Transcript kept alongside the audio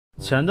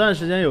前段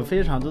时间有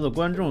非常多的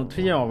观众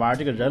推荐我玩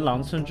这个人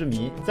狼村之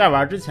谜，在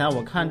玩之前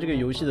我看这个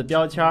游戏的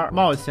标签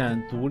冒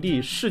险独立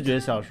视觉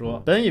小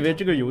说，本以为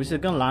这个游戏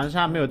跟狼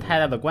杀没有太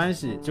大的关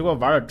系，结果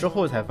玩了之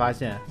后才发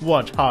现，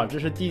我操，这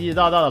是地地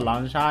道道的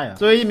狼杀呀。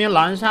作为一名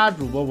狼杀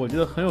主播，我觉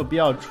得很有必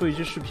要出一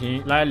期视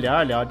频来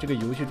聊一聊这个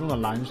游戏中的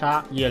狼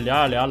杀，也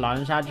聊一聊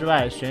狼杀之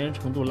外悬疑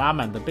程度拉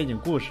满的背景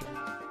故事。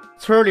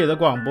村里的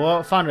广播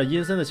放着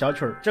阴森的小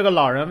曲儿，这个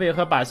老人为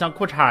何把像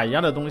裤衩一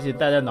样的东西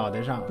戴在脑袋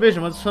上？为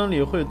什么村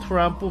里会突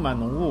然布满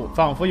浓雾，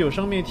仿佛有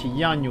生命体一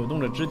样扭动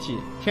着肢体？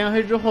天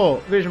黑之后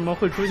为什么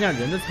会出现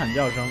人的惨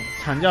叫声？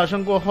惨叫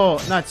声过后，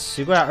那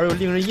奇怪而又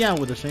令人厌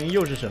恶的声音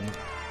又是什么？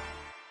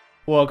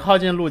我靠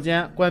近路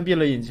肩，关闭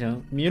了引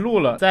擎，迷路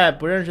了，在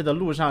不认识的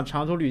路上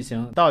长途旅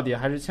行，到底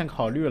还是欠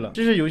考虑了。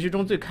这是游戏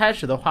中最开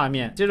始的画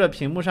面，接着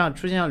屏幕上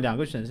出现了两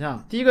个选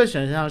项，第一个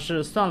选项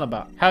是算了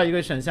吧，还有一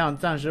个选项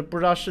暂时不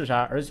知道是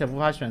啥，而且无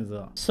法选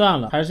择。算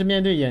了，还是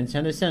面对眼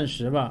前的现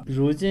实吧。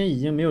如今已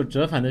经没有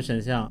折返的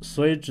选项，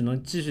所以只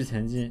能继续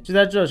前进。就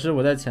在这时，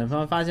我在前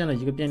方发现了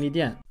一个便利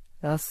店。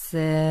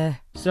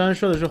虽然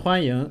说的是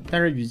欢迎，但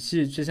是语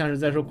气却像是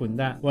在说滚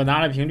蛋。我拿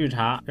了瓶绿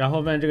茶，然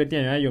后问这个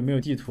店员有没有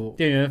地图。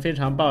店员非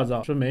常暴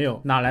躁，说没有，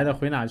哪来的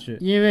回哪去。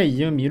因为已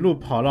经迷路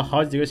跑了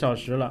好几个小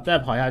时了，再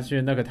跑下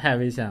去那可太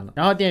危险了。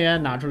然后店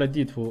员拿出了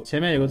地图，前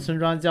面有个村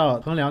庄叫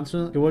横梁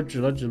村，给我指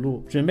了指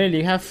路。准备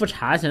离开付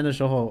茶钱的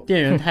时候，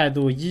店员态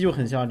度依旧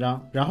很嚣张，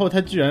然后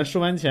他居然收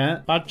完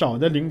钱把找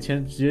的零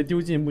钱直接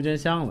丢进募捐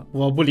箱了。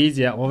我不理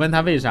解，我问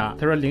他为啥，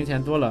他说零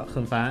钱多了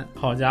很烦。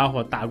好家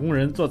伙，打工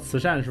人做慈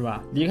善是吧？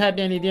离开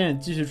便利店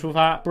继续出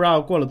发，不知道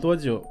过了多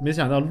久，没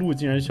想到路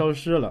竟然消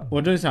失了。我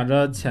正想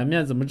着前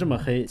面怎么这么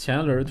黑，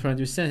前轮突然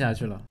就陷下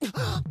去了。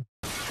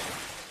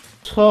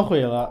车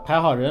毁了，还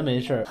好人没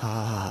事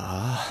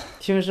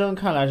听声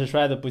看来是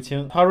摔得不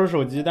轻，掏出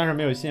手机但是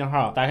没有信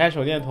号，打开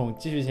手电筒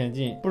继续前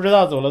进。不知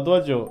道走了多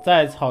久，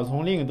在草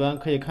丛另一端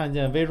可以看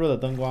见微弱的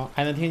灯光，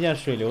还能听见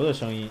水流的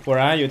声音。果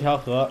然有条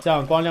河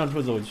向光亮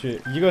处走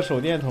去，一个手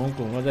电筒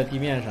滚落在地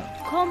面上。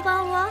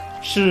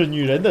是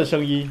女人的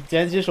声音。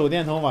捡起手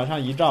电筒往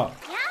上一照，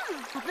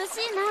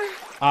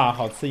啊，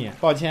好刺眼！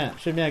抱歉，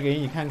顺便给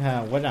你看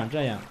看我长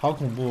这样，好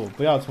恐怖！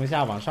不要从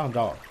下往上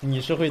照，你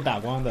是会打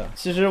光的。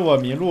其实我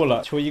迷路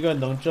了，求一个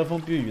能遮风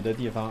避雨的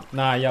地方。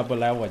那要不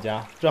来我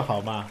家，这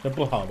好吗？这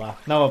不好吧？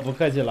那我不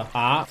客气了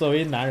啊！作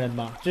为男人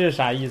吗？这是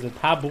啥意思？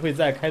他不会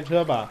再开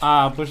车吧？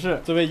啊，不是，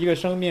作为一个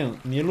生命，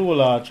迷路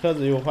了，车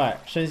子又坏，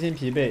身心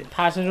疲惫。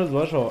他伸出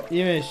左手，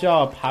因为需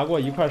要爬过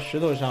一块石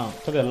头上，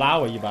他得拉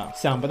我一把。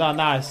想不到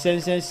那纤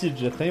纤细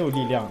指很有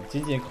力量，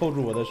紧紧扣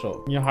住我的手。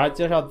女孩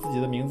介绍自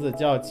己的名字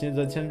叫秦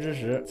泽千之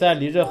时，在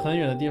离这很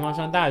远的地方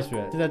上大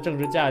学，现在正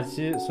值假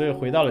期，所以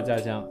回到了家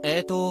乡。名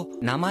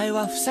前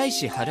は福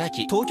西春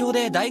明，東京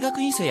で大学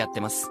院生やっ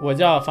てます。我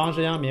叫房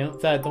石阳明，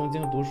在东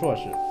京读硕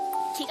士。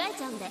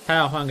他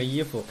要换个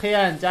衣服，黑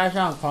暗加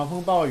上狂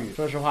风暴雨，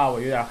说实话我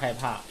有点害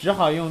怕，只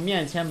好用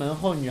面前门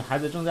后女孩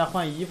子正在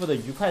换衣服的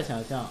愉快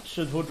想象，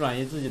试图转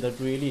移自己的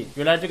注意力。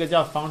原来这个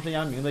叫房石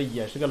阳明的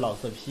也是个老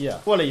色批啊。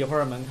过了一会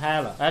儿门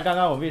开了，刚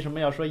刚我为什么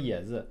要说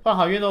野字？换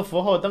好运动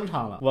服后登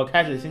场了，我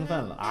开始兴奋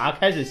了啊，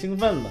开始兴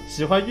奋了，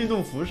喜欢运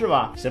动服是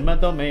吧？什么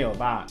都没有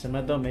吧，什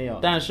么都没有，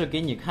但是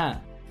给你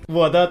看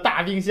我的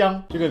大冰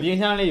箱，这个冰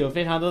箱里有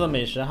非常多的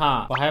美食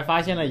哈，我还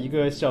发现了一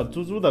个小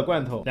猪猪的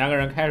罐头，两个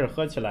人开始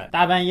喝起来。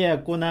大半夜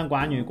孤男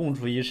寡女共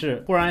处一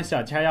室，忽然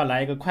小千要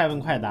来一个快问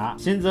快答，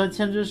秦泽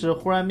千之时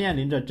忽然面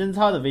临着贞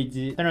操的危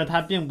机，但是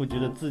他并不觉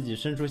得自己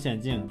身处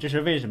险境，这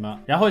是为什么？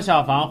然后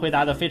小房回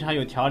答的非常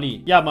有条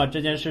理，要么这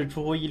件事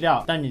出乎意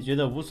料，但你觉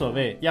得无所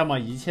谓，要么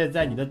一切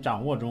在你的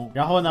掌握中。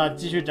然后呢，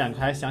继续展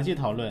开详细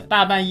讨论。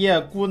大半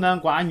夜孤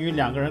男寡女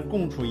两个人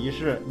共处一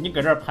室，你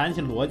搁这儿盘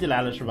起逻辑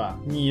来了是吧？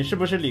你是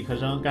不是理科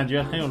生？感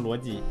觉很有逻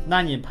辑。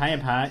那你盘一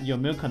盘，有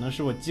没有可能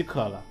是我饥渴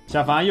了？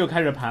小房又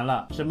开始盘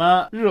了，什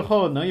么日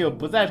后能有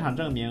不在场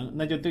证明，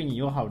那就对你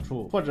有好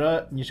处，或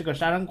者你是个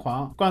杀人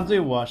狂，灌醉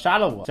我杀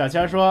了我。小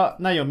千说，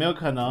那有没有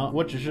可能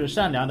我只是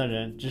善良的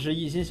人，只是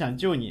一心想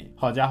救你？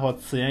好家伙，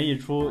此言一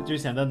出就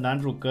显得男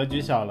主格局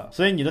小了。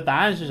所以你的答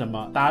案是什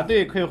么？答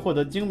对可以获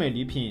得精美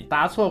礼品，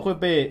答错会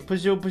被不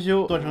羞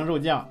剁成肉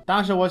酱。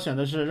当时我选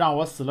的是让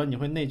我死了你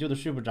会内疚的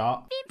睡不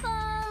着。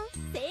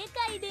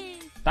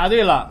答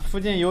对了，附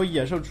近有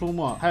野兽出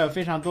没，还有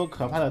非常多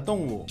可怕的动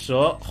物，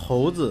蛇、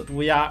猴子、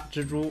乌鸦、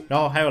蜘蛛，然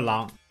后还有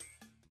狼。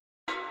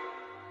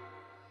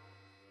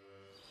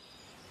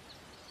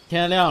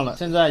天亮了，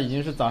现在已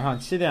经是早上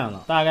7点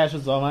了，大概是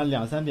昨晚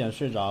2、3点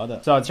睡着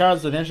的。小千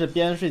昨天是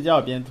边睡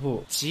觉边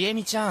吐。ちえ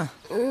みちゃ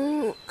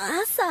ん，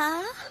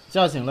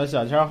叫醒了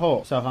小千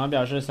后，小房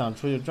表示想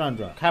出去转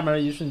转。开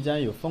门一瞬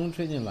间有风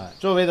吹进来，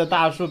周围的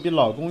大树比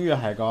老公寓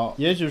还高，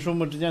也许树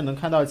木之间能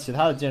看到其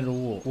他的建筑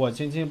物。我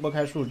轻轻拨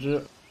开树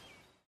枝，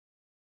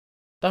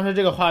当时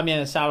这个画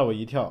面吓了我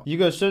一跳，一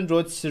个身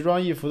着奇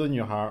装异服的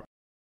女孩，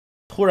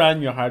突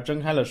然女孩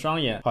睁开了双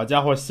眼，好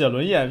家伙，写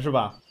轮眼是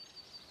吧？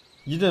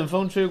一阵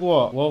风吹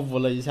过，我捂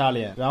了一下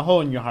脸，然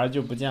后女孩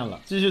就不见了。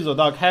继续走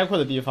到开阔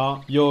的地方，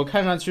有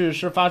看上去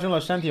是发生了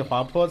山体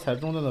滑坡才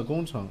中断的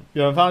工程，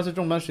远方是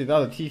种满水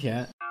稻的梯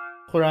田。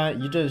忽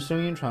然一阵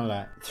声音传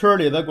来，村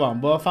里的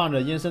广播放着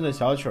阴森的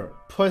小曲儿，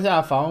坡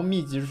下房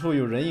密集处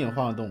有人影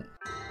晃动。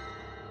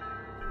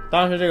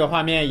当时这个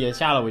画面也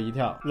吓了我一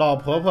跳，老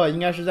婆婆应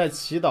该是在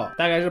祈祷，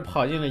大概是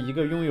跑进了一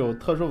个拥有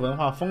特殊文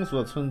化风俗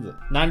的村子。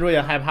男主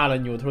也害怕了，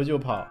扭头就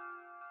跑。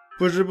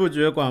不知不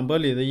觉广播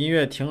里的音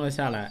乐停了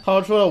下来，掏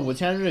出了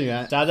5000日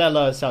元夹在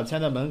了小千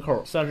的门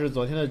口，算是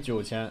昨天的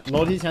酒钱。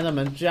楼梯前的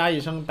门吱呀一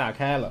声打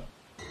开了，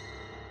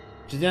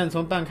只见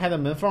从半开的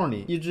门缝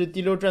里，一只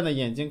滴溜转的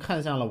眼睛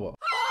看向了我，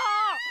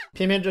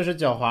偏偏这时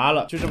脚滑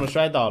了，就这么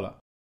摔倒了。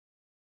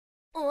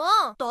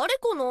誰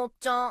このおっ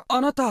ちゃん？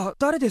あなた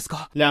誰です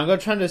か？两个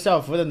穿着校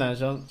服的男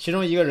生，其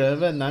中一个人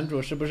问男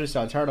主是不是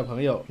小千的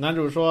朋友，男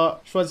主说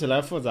起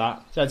来复杂，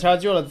小千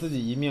救了自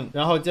己一命，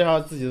然后介绍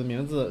自己的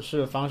名字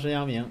是房石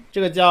阳明，这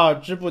个叫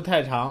支部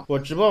太长。我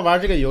直播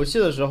玩这个游戏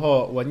的时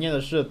候，我念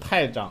的是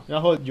太长，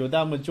然后有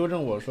弹幕纠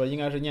正我说应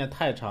该是念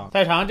太长。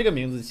太长这个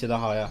名字起得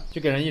好呀，就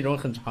给人一种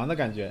很长的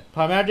感觉。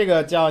旁边这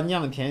个叫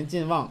酿田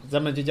进旺，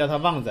咱们就叫他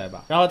旺仔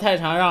吧。然后太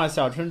长让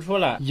小春出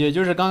来，也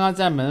就是刚刚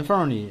在门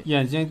缝里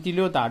眼睛滴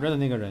溜打转的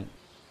那个人。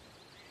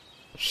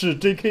是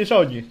JK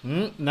少女。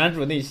男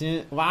主内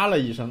心哇了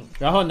一声，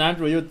然后男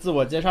主又自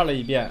我介绍了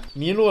一遍，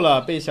迷路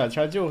了被小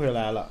千救回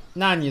来了。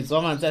那你昨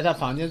晚在他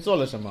房间做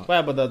了什么？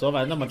怪不得昨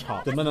晚那么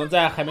吵，怎么能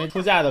在还没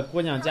出嫁的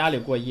姑娘家里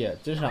过夜，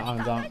真是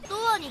肮脏。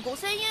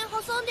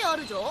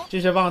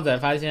这时旺仔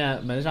发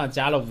现门上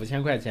加了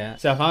5000块钱，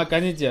小房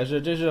赶紧解释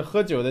这是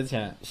喝酒的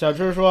钱。小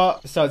春说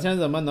小千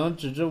怎么能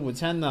只值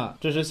5000呢？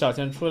这时小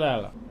千出来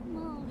了，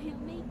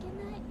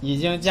已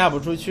经嫁不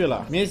出去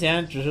了，明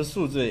显只是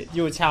宿醉，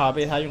又恰好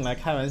被他用来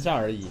开玩笑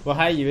而已。我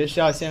还以为是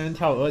要仙人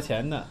跳讹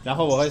钱呢。然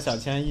后我和小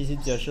千一起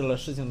解释了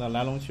事情的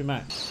来龙去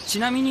脉。ち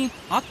なみに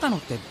会ったのっ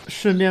て？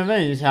顺便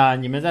问一下，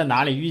你们在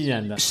哪里遇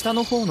见的？下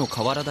の方の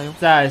河原だよ。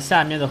在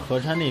下面的河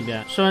川那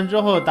边。说完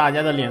之后，大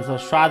家的脸色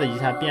唰的一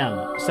下变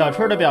了，小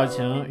春的表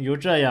情由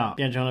这样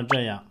变成了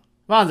这样，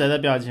旺仔的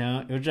表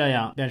情由这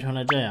样变成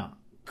了这样。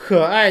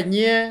可爱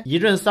捏。一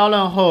阵骚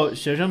乱后，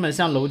学生们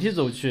向楼梯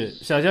走去。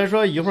小千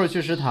说一会儿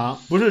去食堂，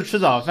不是吃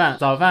早饭，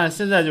早饭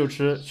现在就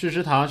吃，去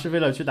食堂是为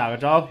了去打个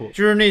招呼，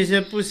就是那些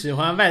不喜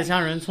欢外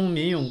乡人从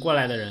民永过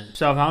来的人。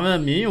小房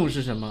问民永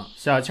是什么，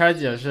小千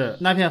解释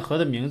那片河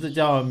的名字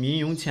叫民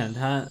永浅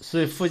滩，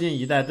所以附近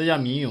一带都叫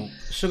民永，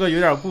是个有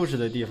点故事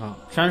的地方。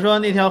传说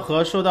那条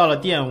河受到了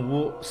玷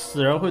污，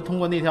死人会通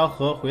过那条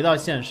河回到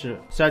现世。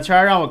小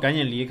千让我赶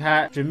紧离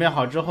开，准备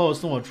好之后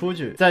送我出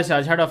去，在小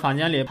千的房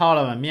间里泡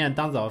了碗面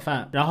当早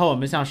饭，然后我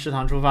们向食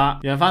堂出发。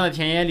远方的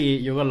田野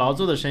里有个劳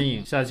作的身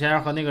影，小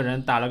千和那个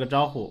人打了个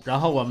招呼，然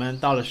后我们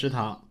到了食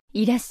堂。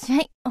いらっしゃ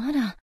い。あ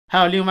ら。还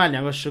有另外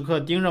2个食客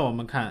盯着我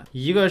们看，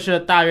一个是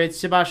大约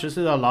70、80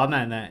岁的老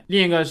奶奶，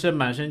另一个是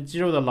满身肌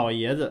肉的老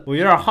爷子。我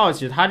有点好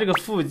奇，他这个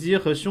腹肌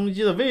和胸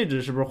肌的位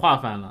置是不是划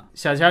反了？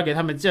小千给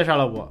他们介绍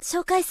了我。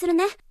紹介する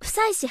ね。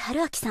久石春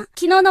明さん。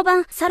昨日の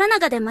晩、皿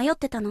長で迷っ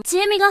てたの。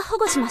千恵美が保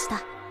護しました。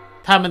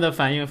他们的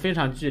反应非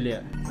常剧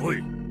烈。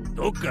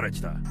どっから来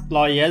た？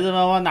老爷子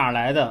问我哪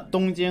来的，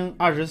东京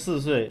，24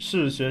岁，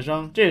是学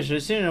生。这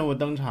时新人物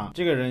登场，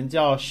这个人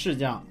叫世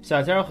将。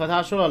小千和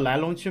他说了来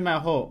龙去脉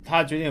后，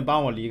他决定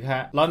帮我离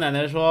开。老奶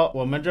奶说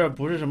我们这儿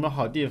不是什么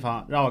好地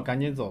方，让我赶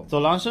紧走。走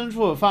廊深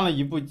处放了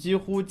一部几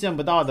乎见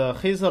不到的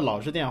黑色老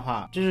式电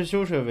话，这是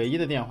修水唯一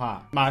的电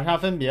话。马上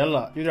分别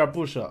了，有点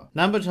不舍。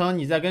难不成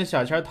你在跟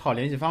小千讨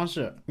联系方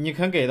式？你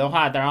肯给的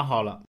话当然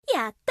好了。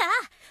やった！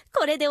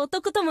これで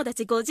男友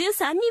達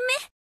53人目。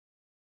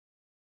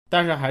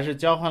但是还是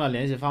交换了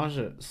联系方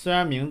式，虽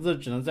然名字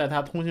只能在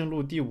他通讯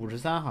录第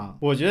53行，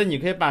我觉得你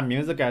可以把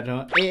名字改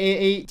成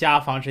AAA 加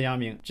房池阳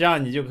明，这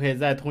样你就可以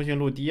在通讯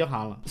录第1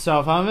行了。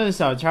小房问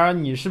小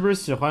千你是不是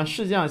喜欢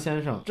世将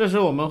先生？这时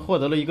我们获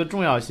得了一个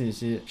重要信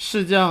息，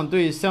世将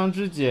对香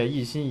枝姐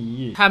一心一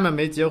意，他们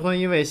没结婚，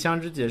因为香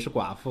枝姐是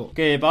寡妇。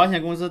给保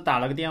险公司打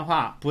了个电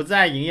话，不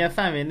在营业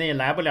范围内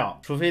来不了，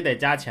除非得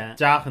加钱，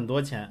加很多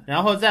钱，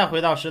然后再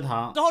回到食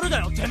堂。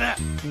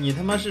你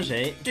他妈是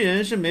谁？这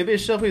人是没被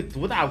社会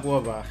毒打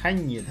过吧，还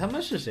你他妈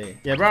是谁？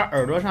也不知道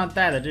耳朵上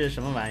戴的这是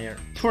什么玩意儿。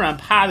突然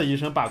啪的一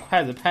声把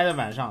筷子拍在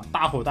碗上，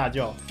大吼大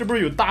叫，这不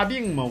是有大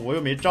病吗？我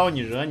又没招你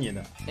惹你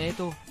的。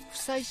久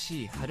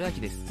石春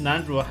明です。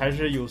男主还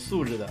是有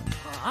素质的。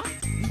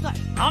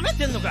なめ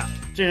てんのか？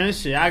这人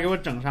血压给我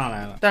整上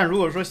来了。但如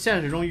果说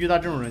现实中遇到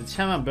这种人，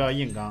千万不要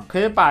硬刚，可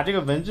以把这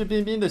个文质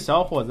彬彬的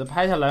小伙子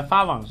拍下来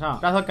发网上，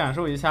让他感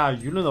受一下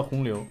舆论的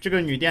洪流。这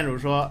个女店主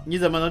说：“你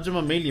怎么能这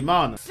么没礼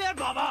貌呢？”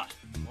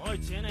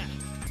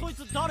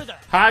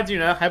他竟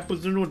然还不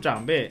尊重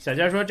长辈。小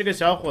千说这个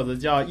小伙子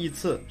叫义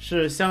次，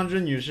是香枝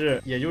女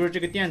士，也就是这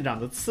个店长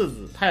的次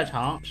子。太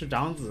长是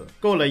长子。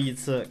够了义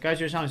次，该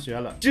去上学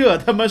了。这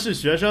他妈是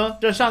学生？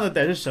这上的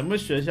得是什么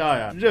学校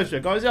呀？热血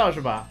高校是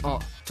吧？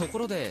とこ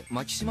ろで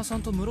牧島さ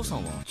んと室さん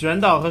は？卷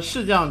岛和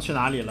士将去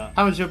哪里了？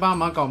他们去帮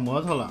忙搞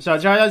摩托了。小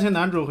千邀请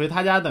男主回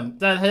他家等，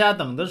在他家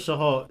等的时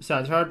候，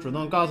小千主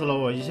动告诉了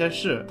我一些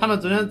事。他们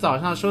昨天早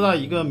上收到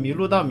一个迷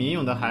路到民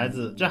勇的孩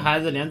子，这孩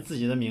子连自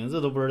己的名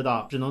字都不知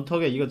道，只能托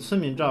给一个村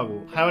民照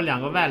顾，还有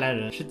2个外来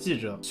人是记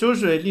者。修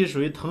水隶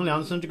属于藤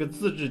良村这个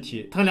自治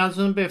体，藤良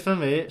村被分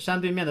为山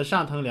对面的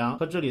上藤良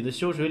和这里的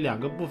修水2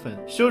个部分。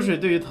修水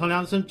对于藤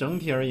良村整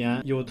体而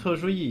言有特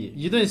殊意义。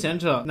一顿闲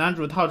扯，男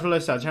主套出了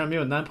小千没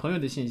有男朋友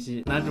的信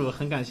息，男主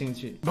很感兴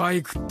趣。バ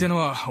イクっての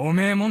はお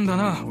めえもんだ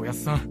な、おやっ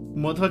さん。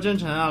摩托真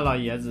沉啊，老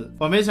爷子！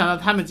我没想到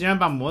他们竟然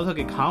把摩托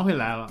给扛回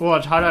来了。我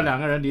朝着2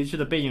个人离去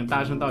的背影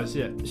大声道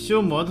谢。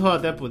修摩托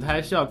得补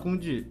胎需要工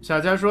具，小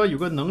千说有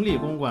个能理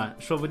公馆，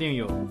说不定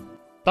有。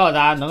到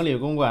达能理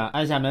公馆，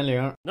按下门铃。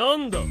な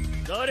んだ？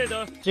誰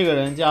だ？这个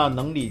人叫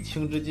能理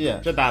清之介，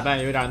这打扮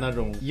有点那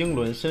种英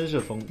伦绅士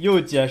风。又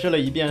解释了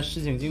一遍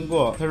事情经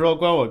过，他说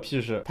关我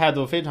屁事，态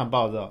度非常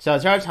暴躁。小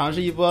千尝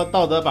试一波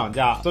道德绑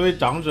架，作为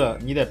长者，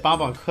你得帮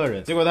帮客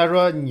人。结果他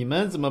说你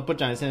们怎么不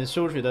展现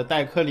修水的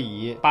待客礼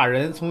仪，把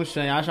人从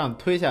悬崖上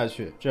推下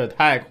去，这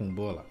太恐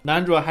怖了。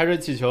男主还是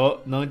祈求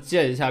能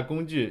借一下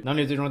工具，能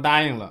理最终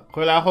答应了。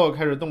回来后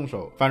开始动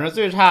手，反正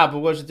最差不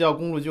过是叫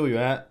公路救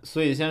援，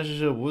所以先试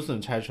试无损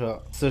拆车。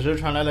此时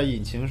传来了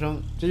引擎声，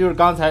这就是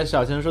刚才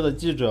小千说的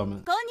记者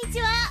们。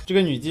这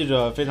个女记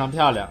者非常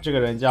漂亮，这个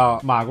人叫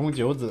马宫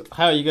九子，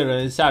还有一个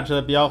人下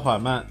车比较缓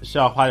慢，需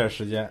要花点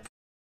时间。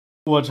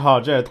我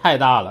操，这也太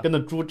大了，跟那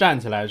猪站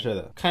起来似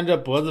的。看这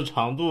脖子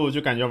长度就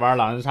感觉玩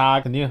狼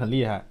杀肯定很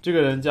厉害。这个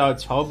人叫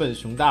桥本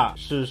雄大，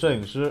是摄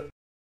影师。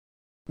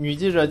女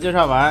记者介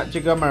绍完，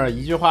这哥们儿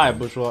一句话也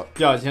不说，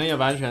表情也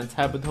完全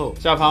猜不透。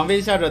小庞微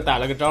笑着打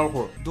了个招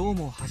呼，どう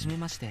もはじめ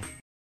まして。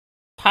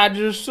他这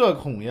是社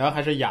恐呀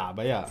还是哑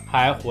巴呀？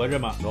还活着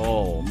吗？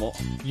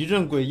一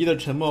阵诡异的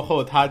沉默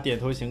后，他点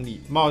头行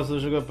礼，貌似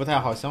是个不太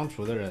好相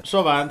处的人。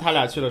说完他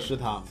俩去了食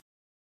堂。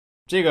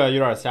这个有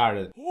点吓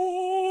人。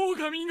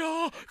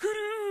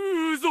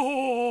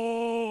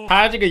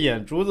他这个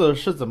眼珠子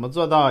是怎么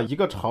做到一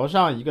个朝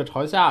上一个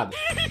朝下的？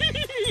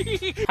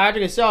他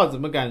这个笑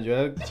怎么感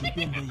觉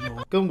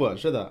跟我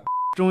似的？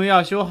终于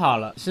要修好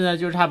了，现在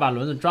就差把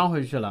轮子装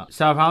回去了。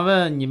小庞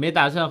问你没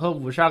打算和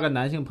52个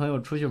男性朋友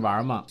出去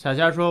玩吗？小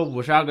千说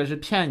52个是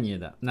骗你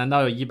的，难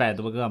道有100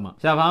多个吗？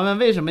小庞问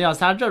为什么要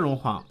撒这种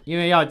谎？因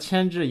为要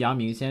牵制阳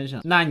明先生。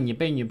那你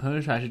被女朋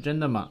友甩是真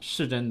的吗？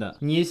是真的。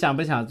你想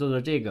不想做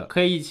做这个？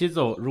可以一起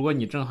走，如果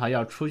你正好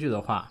要出去的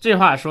话。这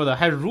话说的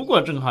还如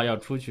果正好要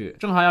出去，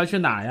正好要去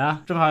哪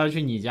呀？正好要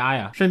去你家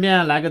呀，顺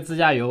便来个自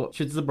驾游，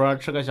去淄博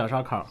吃个小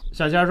烧烤。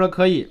小千说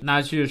可以，那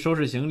去收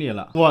拾行李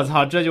了。我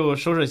操，这就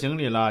收拾行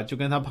李了，就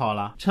跟他跑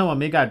了。趁我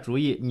没改主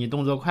意，你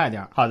动作快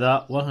点。好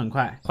的，我很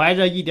快。怀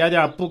着一点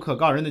点不可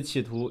告人的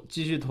企图，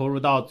继续投入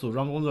到组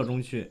装工作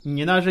中去。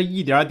你那是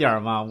一点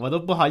点吗？我都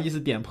不好意思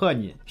点破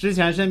你。之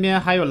前身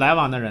边还有来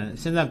往的人，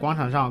现在广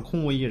场上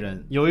空无一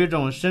人，有一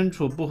种身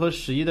处不合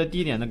时宜的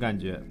地点的感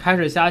觉。开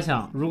始瞎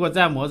想，如果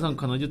再磨蹭，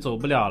可能就走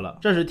不了了。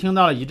这时听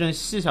到了一阵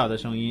细小的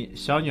声音，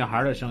小女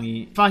孩的声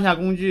音。放下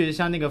工具，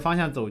向那个方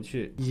向走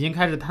去，已经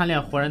开始贪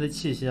恋活人的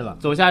气息了。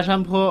走下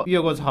山坡，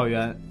越过草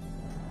原。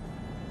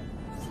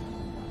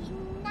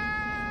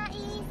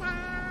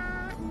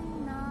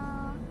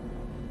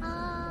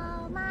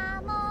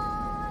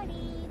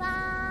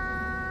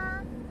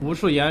无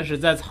数岩石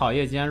在草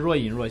叶间若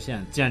隐若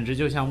现，简直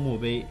就像墓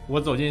碑。我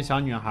走进小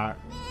女孩，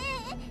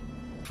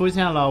出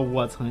现了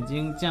我曾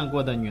经见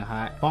过的女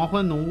孩。黄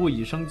昏浓雾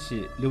已升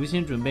起，留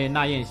心准备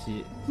纳宴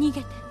席。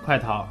快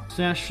逃！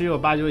虽然十有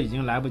八九已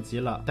经来不及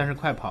了，但是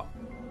快跑！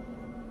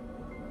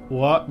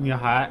我女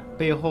孩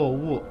背后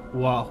雾，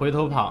我回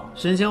头跑，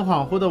神情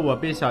恍惚的我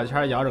被小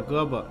千摇着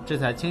胳膊，这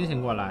才清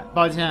醒过来。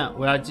抱歉，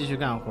我要继续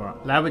干活，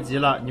来不及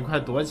了，你快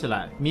躲起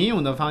来。民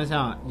勇的方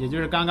向，也就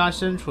是刚刚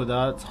身处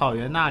的草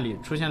原那里，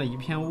出现了一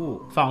片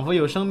雾，仿佛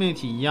有生命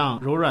体一样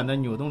柔软的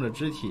扭动着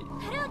肢体。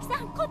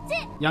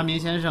阳明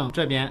先生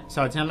这边，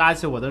小千拉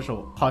起我的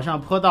手，跑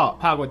上坡道，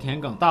跨过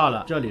田埂，到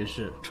了，这里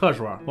是厕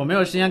所。我没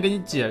有时间跟你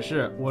解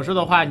释，我说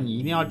的话你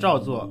一定要照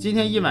做。今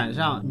天一晚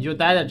上你就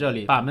待在这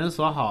里，把门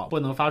锁好，不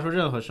能发出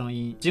任何声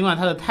音。尽管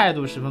他的态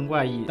度十分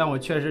怪异，但我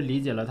确实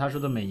理解了他说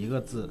的每一个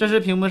字。这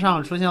时屏幕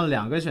上出现了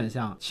2个选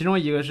项，其中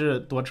一个是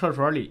躲厕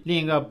所里，另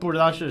一个不知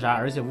道是啥，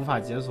而且无法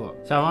解锁。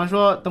小王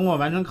说等我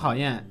完成考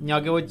验，你要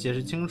给我解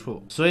释清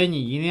楚，所以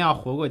你一定要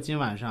活过今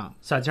晚上。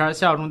小千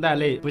笑中带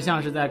泪，不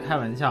像是在开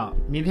玩笑。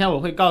明天我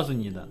会告诉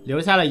你的。留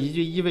下了一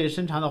句意味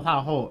深长的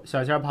话后，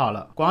小千跑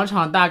了。广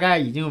场大概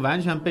已经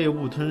完全被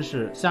雾吞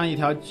噬，像一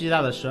条巨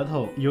大的舌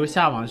头由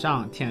下往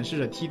上舔舐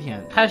着梯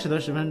田。开始的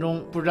10分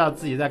钟不知道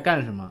自己在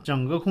干什么，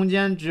整个空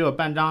间只有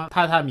半张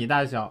榻榻米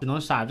大小，只能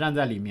傻站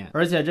在里面，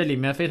而且这里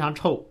面非常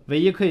臭。唯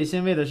一可以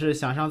欣慰的是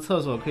想上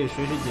厕所可以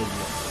随时解决。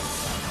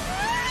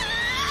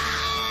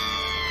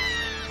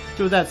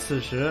就在此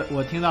时，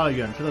我听到了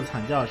远处的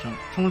惨叫声，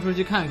冲出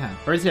去看看，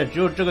而且只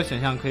有这个选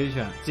项可以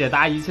选。解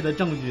答一切的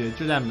证据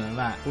就在门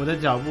外，我的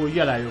脚步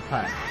越来越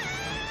快。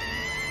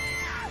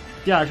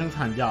第2声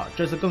惨叫，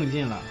这次更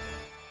近了，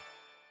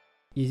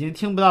已经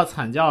听不到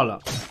惨叫了。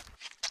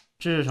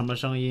这是什么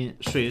声音？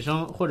水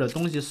声或者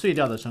东西碎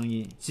掉的声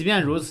音。即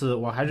便如此，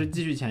我还是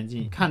继续前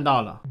进。看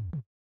到了。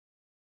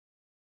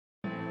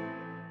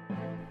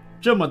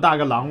这么大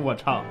个狼，我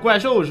操！怪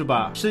兽是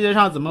吧？世界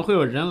上怎么会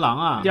有人狼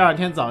啊？第二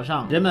天早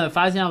上，人们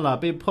发现了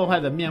被破坏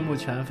的面目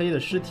全非的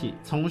尸体，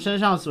从身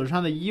上所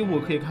穿的衣物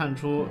可以看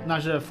出，那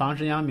是房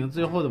神阳明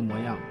最后的模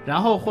样。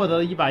然后获得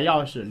了一把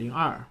钥匙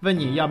02，问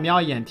你要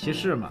瞄一眼提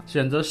示吗？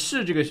选择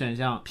是这个选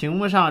项，屏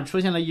幕上出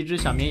现了一只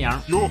小绵羊。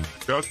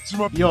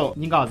哟，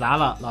你搞砸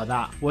了，老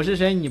大！我是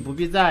谁你不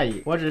必在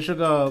意，我只是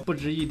个不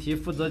值一提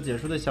负责解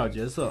说的小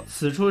角色。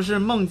此处是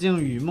梦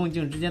境与梦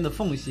境之间的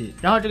缝隙。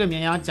然后这个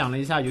绵羊讲了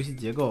一下游戏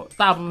结构。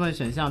大部分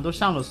选项都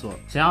上了锁，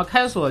想要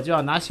开锁就要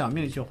拿小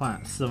命去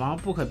换，死亡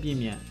不可避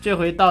免。这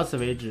回到此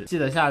为止，记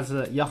得下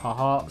次也好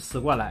好死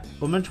过来。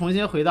我们重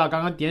新回到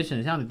刚刚点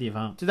选项的地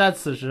方，就在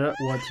此时，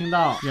我听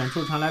到远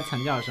处传来惨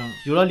叫声。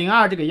有了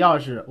02这个钥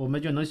匙，我们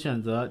就能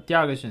选择第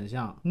二个选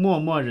项，默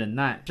默忍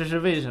耐。这是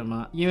为什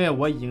么？因为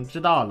我已经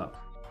知道了。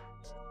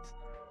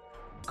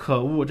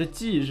可恶，这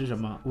记忆是什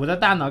么？我的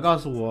大脑告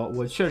诉我，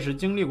我确实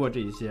经历过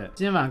这一些。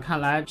今晚看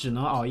来只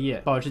能熬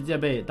夜，保持戒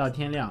备到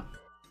天亮。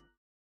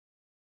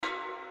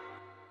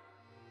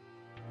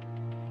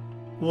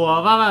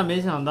我万万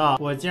没想到，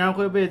我竟然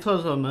会被厕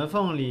所门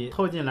缝里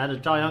透进来的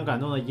朝阳感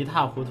动得一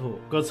塌糊涂。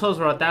搁厕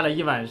所待了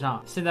一晚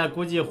上，现在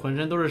估计浑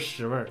身都是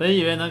屎味儿。本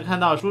以为能看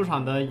到舒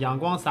爽的阳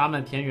光洒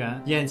满田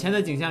园，眼前的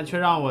景象却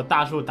让我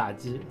大受打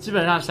击。基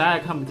本上啥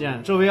也看不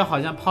见，周围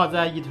好像泡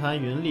在一团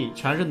云里，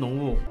全是浓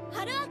雾。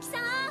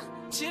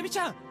ちえみち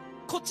ゃん、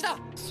こっちだ。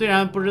虽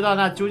然不知道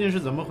那究竟是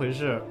怎么回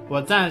事，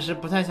我暂时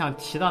不太想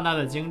提到那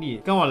的经历。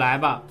跟我来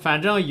吧，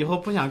反正以后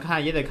不想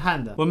看也得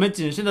看的。我们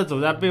谨慎地走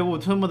在被雾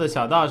吞没的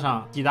小道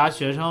上，抵达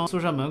学生宿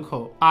舍门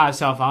口。啊，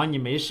小房，你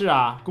没事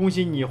啊？恭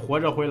喜你活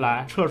着回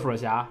来，厕所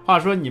侠。话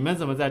说你们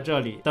怎么在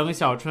这里？等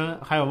小春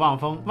还有望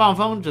风。望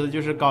风指的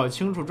就是搞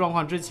清楚状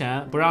况之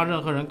前，不让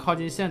任何人靠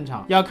近现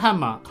场。要看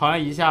吗？考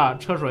验一下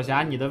厕所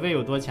侠你的胃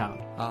有多强。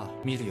あ、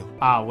見るよ。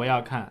啊，我要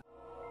看。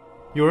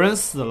有人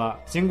死了，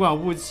尽管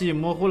雾气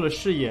模糊了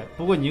视野，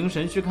不过凝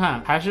神去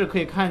看，还是可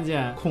以看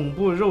见恐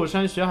怖肉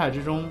山血海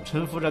之中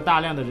沉浮着大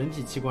量的人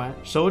体器官，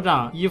手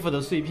掌、衣服的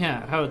碎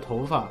片，还有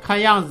头发。看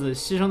样子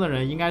牺牲的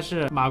人应该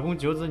是马宫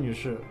九子女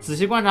士。仔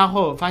细观察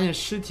后，发现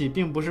尸体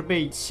并不是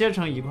被切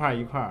成一块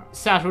一块，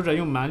下手者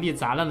用蛮力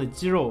砸烂了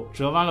肌肉，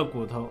折弯了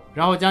骨头，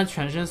然后将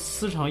全身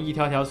撕成一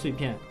条条碎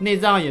片，内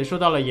脏也受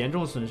到了严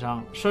重损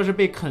伤，说是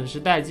被啃食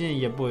殆尽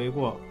也不为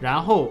过。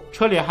然后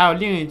车里还有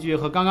另一具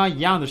和刚刚一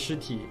样的尸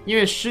体，因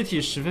为尸体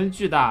十分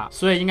巨大，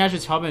所以应该是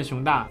桥本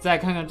雄大。再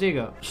看看这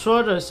个，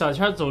说着小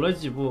千走了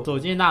几步，走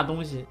进那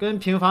东西，跟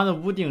平房的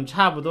屋顶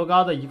差不多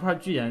高的一块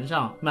巨岩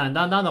上，满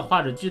当当的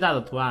画着巨大的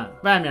图案，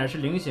外面是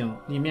菱形，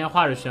里面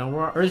画着漩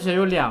涡，而且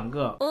有2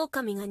个。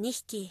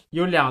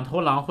有2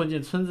头狼混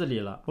进村子里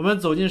了。我们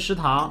走进食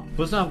堂，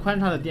不算宽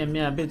敞的店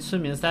面被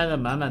村民塞得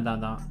满满当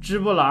当。支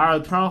部老二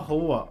突然吼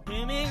我，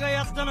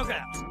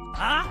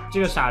这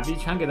个傻逼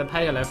全给他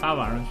拍下来发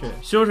网上去。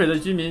修水的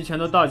居民全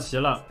都到齐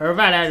了，而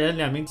外来人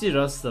2名记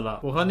者死了，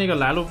我和那个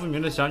来路不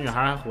明的小女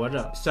孩还活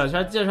着。小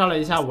圈介绍了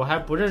一下我还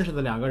不认识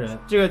的2个人，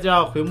这个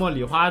叫回墨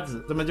李花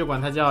子，咱们就管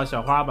他叫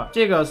小花吧。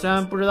这个虽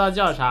然不知道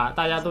叫啥，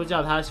大家都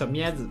叫他小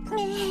咩子。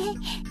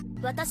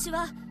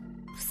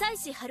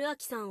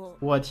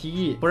我提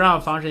议不让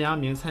房神阳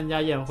明参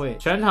加宴会，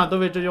全场都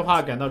为这句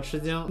话感到吃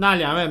惊。那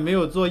2位没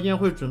有做宴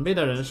会准备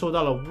的人受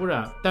到了污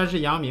染，但是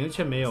阳明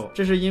却没有，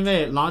这是因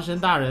为狼神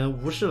大人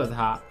无视了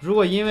他。如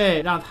果因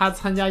为让他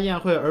参加宴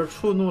会而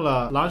触怒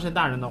了狼神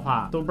大人的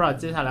话，都不知道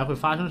接下来会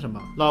发生什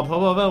么。老婆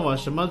婆问我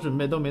什么准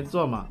备都没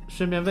做吗？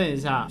顺便问一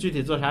下具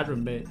体做啥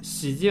准备？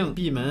洗净、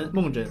闭门、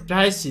梦枕，这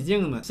还洗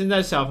净呢。现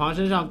在小房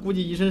身上估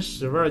计一身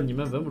屎味儿，你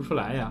们闻不出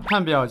来呀？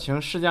看表情，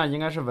试驾应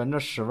该是闻着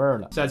屎味儿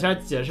了。小千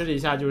解释了一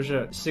下，就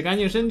是洗干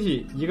净身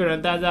体，一个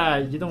人待在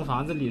一栋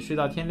房子里睡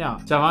到天亮。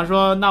小房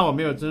说，那我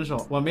没有遵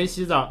守，我没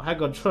洗澡，还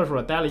搁厕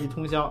所待了一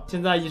通宵，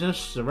现在一身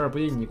屎味儿，不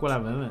信你过来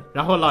闻闻。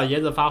然后老爷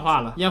子发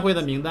话了，宴会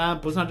的名单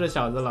不算这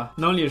小子了。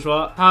能理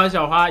说他和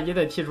小花也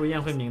得剔除宴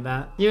会名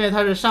单，因为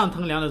他是上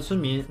藤良的村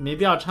民，没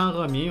必要掺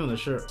和民勇的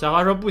事。小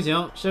花说不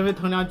行，身为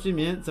藤良居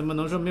民怎么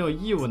能说没有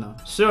义务呢？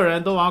所有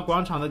人都往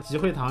广场的集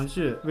会堂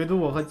去，唯独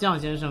我和酱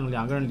先生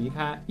2个人离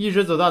开，一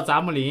直走到杂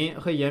木林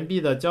和岩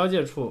壁的交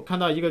界处，看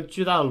到一个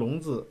巨大的笼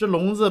子。这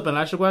笼子本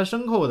来是关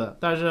牲口的，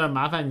但是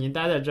麻烦您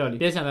待在这里，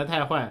别显得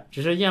太坏，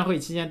只是宴会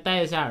期间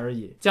待一下而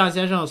已。酱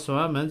先生锁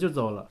完门就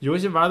走了。游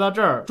戏玩到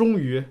这儿，终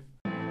于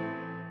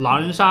狼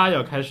人杀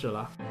要开始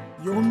了。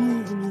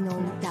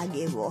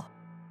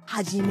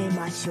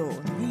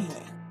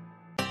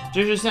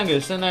这是献给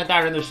圣代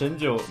大人的神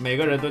酒，每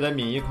个人都得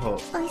抿一口。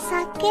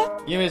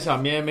因为小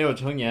咩没有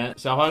成年，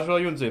小花说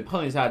用嘴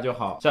碰一下就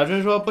好。小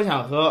春说不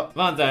想喝，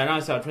旺仔让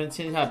小春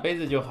亲一下杯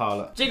子就好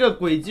了。这个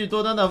诡计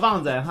多端的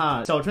旺仔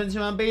哈，小春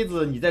亲完杯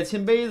子，你再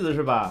亲杯子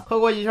是吧？喝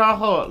过一圈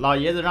后，老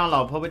爷子让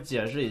老婆婆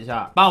解释一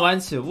下。傍晚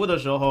起雾的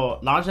时候，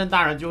狼神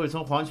大人就会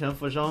从黄泉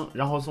复生，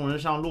然后送人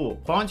上路。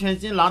黄泉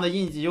金狼的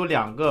印记有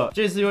2个，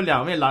这次有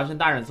2位狼神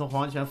大人从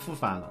黄泉复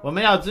返了。我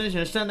们要遵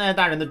循圣代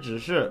大人的指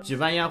示，举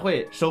办宴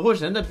会。守护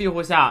神的庇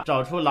护下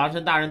找出狼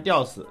神大人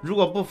吊死，如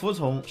果不服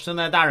从，神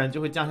奈大人就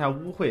会降下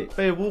污秽，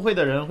被污秽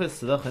的人会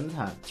死得很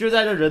惨。就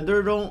在这人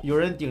堆中，有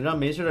人顶着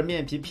没事的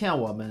面皮骗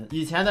我们，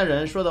以前的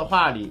人说的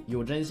话里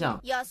有真相。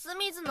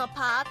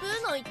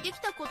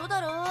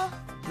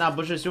那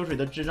不是修水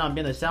的智障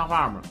编的瞎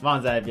话吗？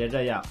旺仔别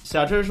这样。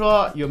小春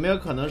说，有没有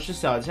可能是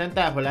小千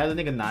带回来的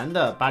那个男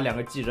的把2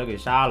个记者给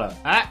杀了？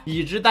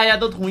已知大家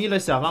都同意了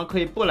小房可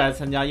以不来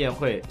参加宴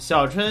会，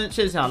小春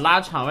却想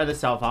拉场外的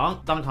小房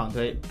当场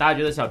推。大家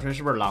觉得小春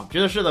是不是狼？觉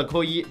得是的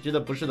扣1，觉得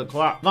不是的扣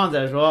2。旺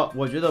仔说，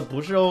我觉得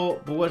不是哦，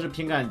不过是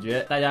凭感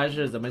觉。大家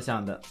是怎么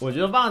想的？我觉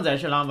得旺仔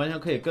是狼完全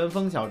可以跟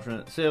风小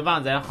春，所以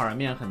旺仔好人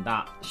面很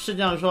大。世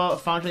将说，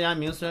房山阳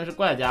明虽然是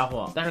怪家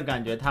伙，但是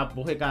感觉他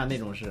不会干那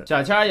种事。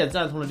小千也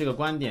赞同了这个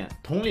观点。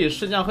同理，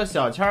世将和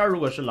小千如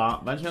果是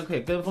狼，完全可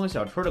以跟风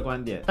小春的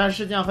观点，但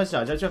世将和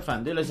小千却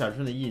反对了小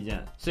春的意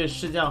见，所以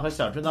世将和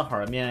小春的好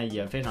人面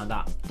也非常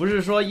大。不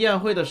是说宴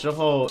会的时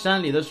候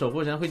山里的守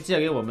护神会借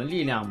给我们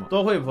力量吗？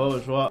多惠婆婆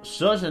说，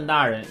蛇神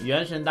大人、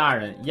猿神大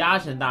人、鸭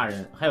神大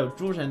人还有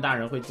猪神大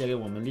人会借给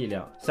我们力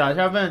量。小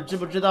千问知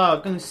不知道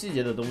更细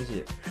节的东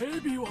西。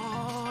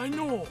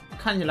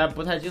看起来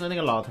不太精的那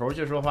个老头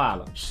就说话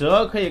了，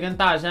蛇可以跟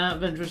大山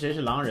问出谁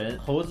是狼人，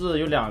猴子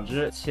有2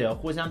只且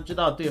互相知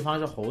道对方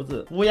是猴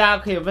子，乌鸦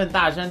可以问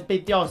大山被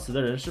吊死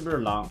的人是不是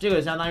狼，这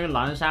个相当于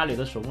狼人杀里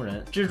的守护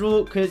人，蜘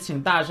蛛可以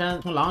请大山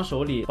从狼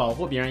手里保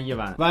护别人一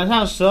晚，晚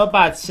上蛇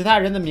把其他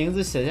人的名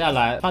字写下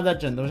来放在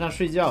枕头上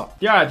睡觉，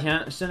第2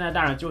天神奈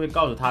大人就会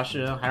告诉他是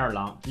人还是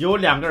狼。有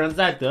2个人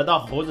在得到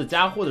猴子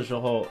加护的时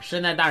候，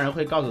神奈大人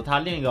会告诉他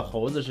另一个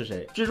猴子是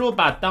谁。蜘蛛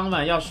把当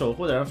晚要守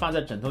护的人放在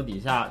枕头底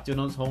下，就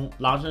能从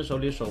狼神手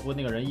里守护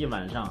那个人一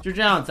晚上。就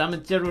这样，咱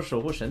们借助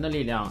守护神的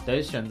力量，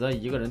得选择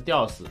1个人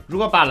吊死，如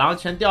果把狼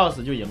全吊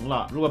死就赢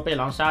了，如果被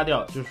狼杀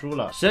掉就输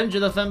了。神职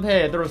的分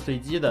配都是随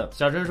机的。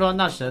小陈说，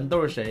那神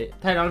都是谁？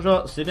太阳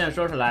说，随便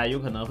说出来有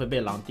可能会被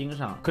狼盯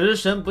上，可是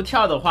神不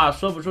跳的话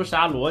说不出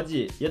啥逻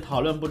辑，也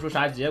讨论不出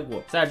啥结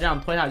果，再这样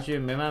拖下去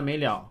没完没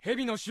了。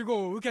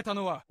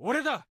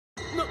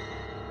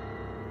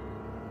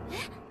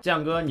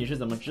酱哥，你是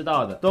怎么知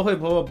道的？多惠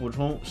婆婆补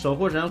充，守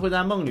护神会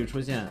在梦里出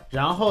现，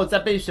然后在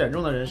被选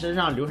中的人身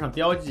上留上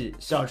标记。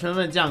小春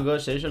问酱哥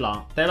谁是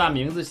狼，得把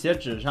名字写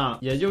纸上，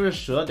也就是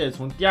蛇得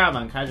从第2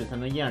晚开始才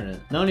能验人。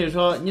能理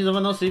说，你怎么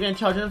能随便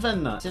跳身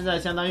份呢？现在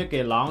相当于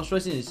给狼说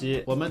信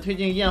息，我们推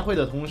进宴会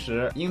的同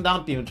时，应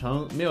当秉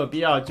承没有必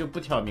要就不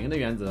挑明的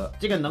原则。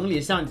这个能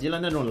力像极了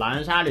那种狼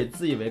人杀里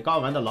自以为高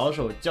玩的老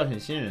手教训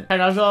新人。太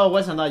常说，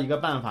我想到一个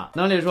办法。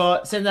能理说，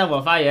现在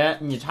我发言，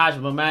你插什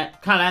么麦？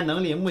看来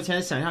能理目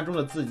前想象中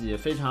的自己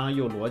非常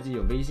有逻辑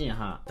有威信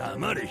哈。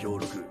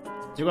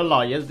结果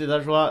老爷子对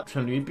他说，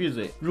蠢驴闭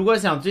嘴，如果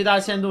想最大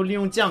限度利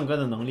用酱哥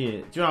的能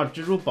力，就让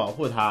蜘蛛保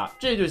护他，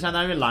这就相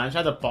当于狼人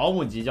杀的保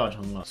姆级教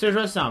程了。所以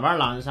说想玩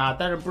狼人杀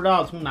但是不知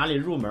道从哪里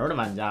入门的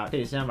玩家，可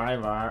以先玩一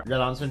玩人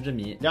狼村之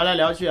谜，聊来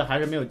聊去还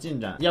是没有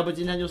进展，要不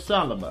今天就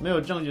算了吧，没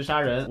有证据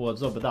杀人我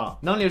做不到。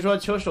能理说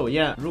求首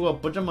宴，如果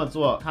不这么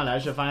做，看来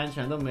是发言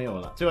权都没有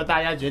了。最后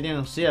大家决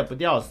定谁也不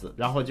吊死，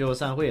然后就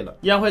散会了。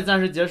宴会暂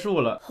时结束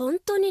了，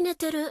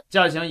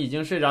叫醒已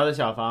经睡着的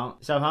小房，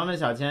小房问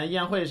小千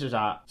宴会是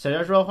啥，小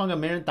千说换个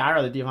没人打扰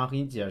的地方和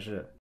你解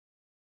释。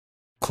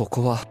こ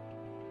こは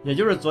也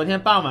就是昨天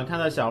傍晚看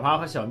到小花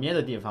和小咩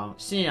的地方，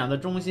信仰的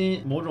中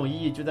心某种意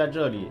义就在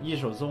这里。一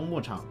手松牧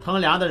场，藤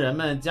良的人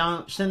们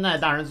将深奈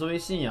大人作为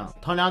信仰，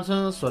藤良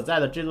村所在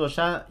的这座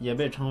山也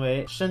被称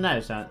为深奈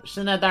山。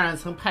深奈大人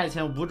曾派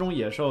遣5种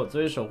野兽作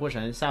为守护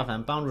神下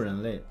凡帮助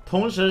人类，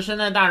同时深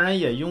奈大人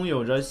也拥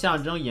有着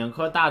象征严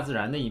苛大自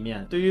然的一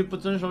面，对于不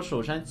遵守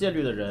守山戒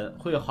律的人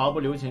会毫不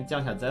留情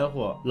降下灾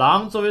祸。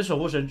狼作为守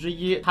护神之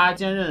一，他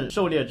兼任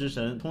狩猎之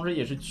神，同时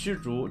也是驱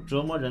逐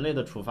折磨人类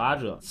的处罚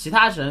者。其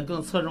他神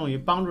更侧重于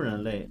帮助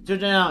人类。就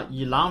这样，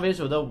以狼为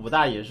首的5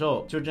大野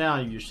兽就这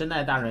样与深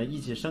奈大人一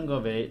起升格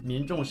为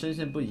民众深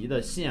信不疑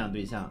的信仰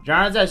对象。然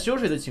而在修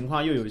水的情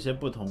况又有一些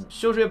不同。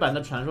修水版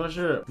的传说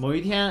是某一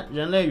天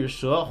人类与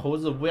蛇、猴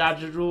子、乌鸦、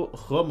蜘蛛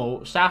合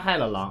谋杀害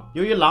了狼，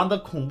由于狼的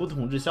恐怖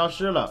统治消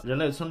失了，人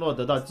类村落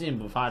得到进一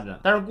步发展。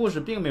但是故事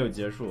并没有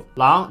结束，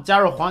狼加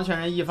入黄泉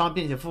人一方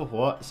并且复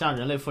活，向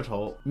人类复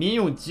仇。民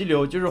永急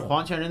流就是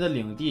黄泉人的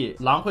领地，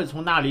狼会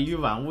从那里与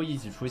晚物一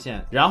起出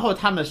现，然后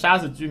他们杀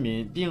死居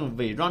民并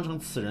伪装成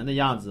此人的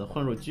样子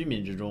混入居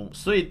民之中，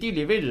所以地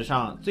理位置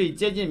上最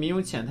接近民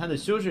永浅滩的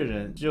修水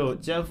人就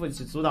肩负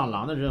起阻挡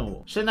狼的任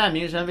务。深奈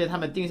明神为他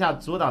们定下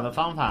阻挡的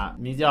方法，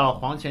名叫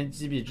黄泉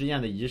击毙之宴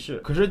的仪式。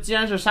可是既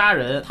然是杀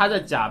人，他在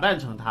假扮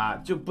成他，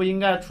就不应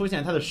该出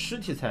现他的尸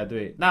体才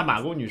对。那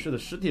马沟女士的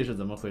尸体是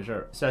怎么回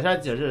事？小夏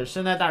解释，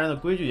深奈大人的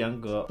规矩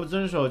严格，不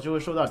遵守就会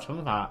受到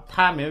惩罚。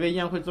他没为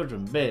宴会做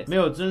准备，没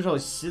有遵守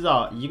洗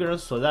澡一个人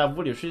锁在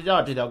屋里睡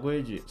觉这条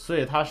规矩，所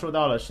以他受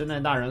到了深奈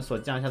大人所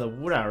降下的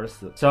污染而死。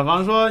死。小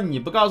房说你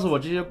不告诉我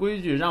这些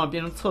规矩，让我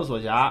变成厕所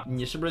侠，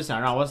你是不是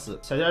想让我死？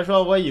小仙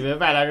说我以为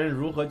外来人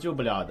如何救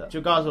不了的，就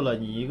告诉了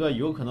你一个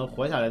有可能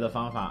活下来的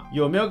方法。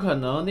有没有可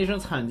能那声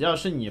惨叫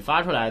是你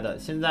发出来的？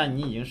现在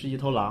你已经是一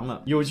头狼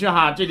了。有趣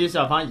哈，这里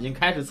小房已经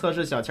开始测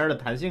试小千的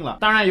弹性了。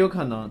当然有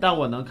可能，但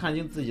我能看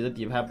清自己的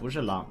底牌不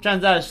是狼。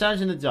站在山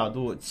神的角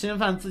度，侵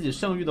犯自己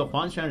圣域的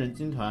黄泉人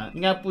金团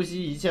应该不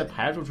惜一切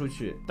排除出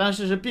去，但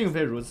事实并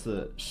非如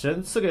此。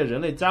神赐给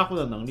人类加护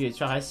的能力，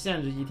却还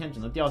限制一天只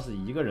能吊死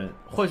一个人。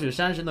或许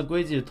山神的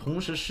规矩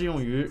同时适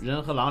用于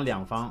人和狼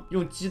两方。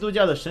用基督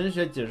教的神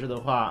学解释的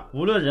话，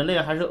无论人类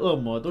还是恶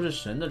魔都是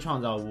神的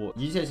创造物，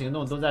一切行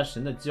动都在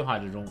神的计划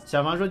之中。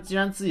小房说既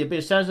然自己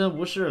被山神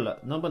无视了，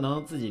能不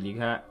能自己离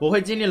开？我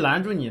会尽力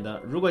拦住你的，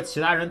如果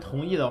其他人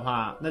同意的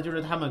话，那就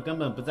是他们根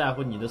本不在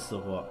乎你的死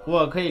活。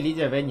我可以理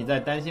解为你在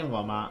担心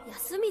我吗？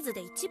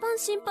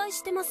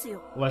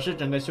我是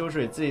整个修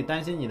水最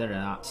担心你的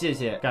人啊，谢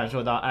谢，感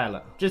受到爱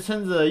了。这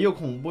村子又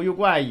恐怖又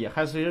怪异，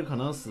还随时可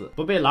能死，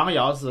不被狼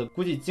咬死，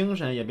估计精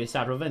神也被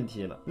吓出问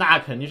题了。那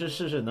肯定是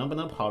试试能不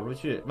能跑出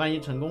去，万一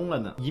成功了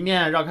呢？一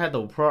面绕开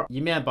陡坡，一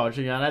面保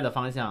持原来的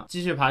方向，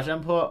继续爬山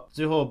坡，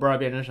最后不知道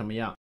变成什么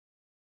样。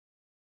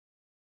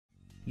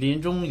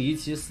临终离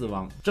奇死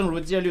亡，正如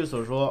戒律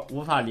所说，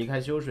无法离开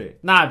修水，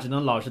那只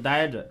能老实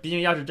待着。毕竟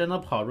要是真的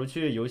跑出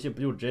去，游戏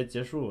不就直接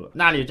结束了？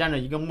那里站着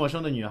一个陌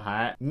生的女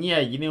孩，你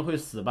也一定会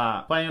死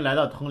吧？欢迎来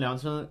到藤良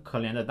村，可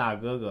怜的大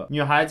哥哥。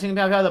女孩轻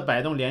飘飘的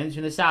摆动连衣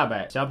裙的下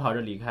摆，小跑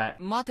着离开。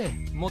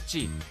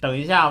等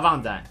一下，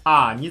旺仔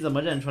啊，你怎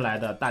么认出来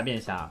的？大便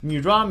侠，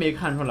女装没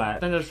看出来，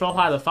但是说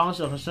话的方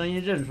式和声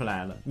音认出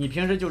来了。你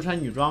平时就穿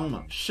女装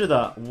吗？是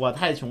的，我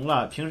太穷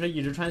了，平时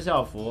一直穿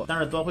校服，但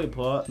是多惠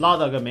婆唠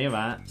叨个没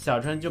完。小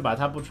春就把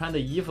他不穿的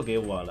衣服给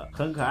我了，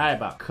很可爱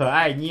吧？可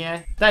爱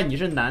捏。但你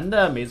是男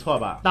的没错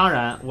吧？当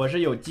然，我是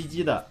有鸡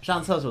鸡的，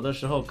上厕所的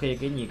时候可以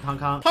给你康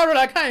康掏出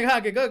来看一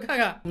看，给哥哥看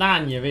看。那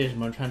你为什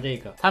么穿这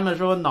个？他们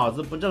说我脑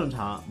子不正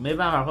常，没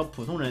办法和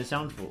普通人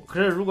相处。可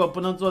是如果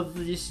不能做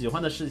自己喜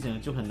欢的事情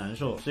就很难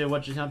受，所以我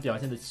只想表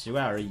现的奇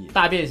怪而已。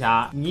大便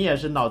侠，你也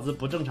是脑子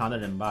不正常的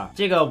人吧？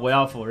这个我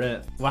要否认，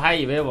我还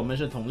以为我们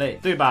是同类，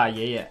对吧，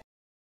爷爷？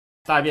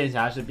大便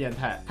侠是变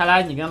态，看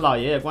来你跟老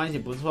爷爷关系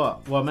不错，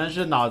我们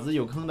是脑子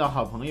有坑的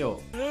好朋友。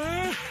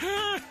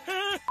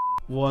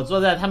我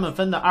坐在他们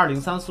分的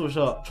203宿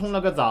舍，冲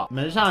了个澡，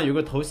门上有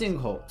个投信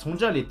口，从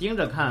这里盯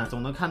着看，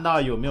总能看到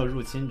有没有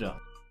入侵者。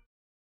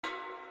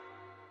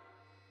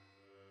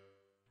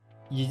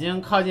已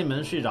经靠近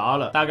门睡着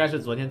了，大概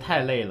是昨天太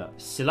累了，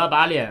洗了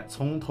把脸，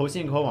从投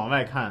信口往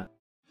外看。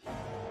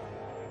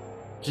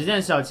只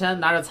见小千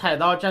拿着菜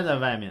刀站在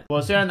外面，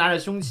我虽然拿着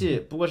凶器，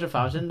不过是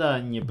防身的，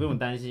你不用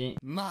担心。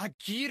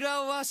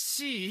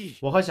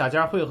我和小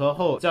千会合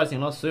后，叫醒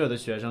了所有的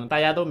学生，大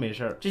家都没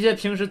事。这些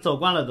平时走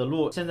惯了的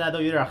路，现在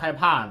都有点害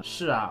怕呢。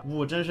是啊，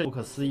雾真是不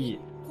可思议。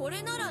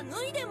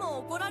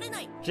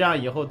这样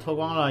以后脱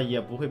光了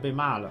也不会被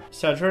骂了。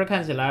小春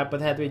看起来不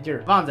太对劲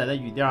儿，旺仔的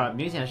语调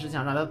明显是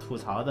想让他吐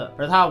槽的，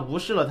而他无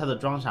视了他的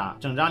装傻，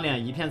整张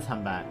脸一片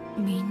惨白。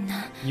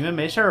你们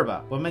没事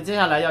吧？我们接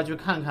下来要去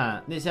看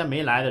看那些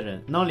没来的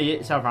人。能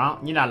理，小房，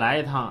你俩来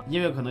一趟，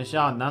因为可能需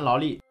要男劳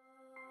力。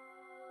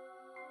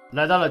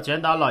来到了卷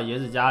岛老爷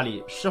子家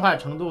里，尸坏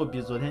程度比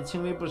昨天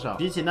轻微不少。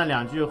比起那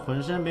2具浑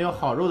身没有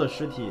好肉的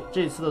尸体，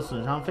这次的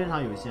损伤非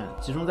常有限，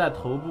集中在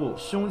头部，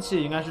凶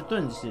器应该是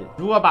钝器。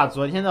如果把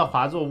昨天的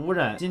华作污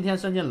染，今天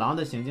算进狼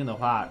的行径的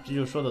话，这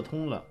就说得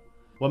通了。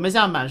我们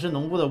向满是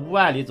浓雾的屋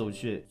外里走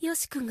去，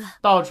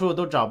到处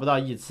都找不到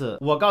义刺。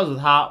我告诉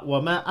他，我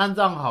们安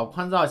葬好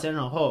宽造先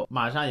生后，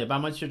马上也帮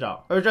忙去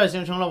找，而这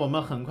形成了我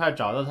们很快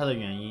找到他的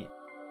原因。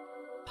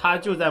他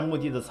就在墓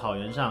地的草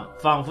原上，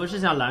仿佛是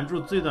想拦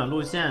住最短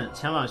路线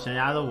前往悬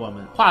崖的我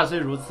们。话虽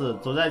如此，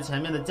走在前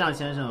面的酱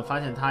先生发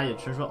现他也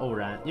纯属偶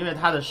然，因为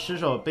他的尸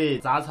首被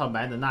杂草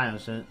埋得那样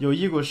深，有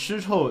一股尸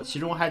臭，其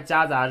中还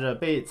夹杂着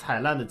被踩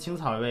烂的青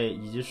草味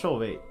以及兽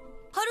味。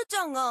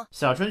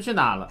小春去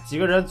哪了？几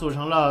个人组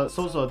成了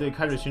搜索队，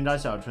开始寻找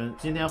小春。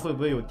今天会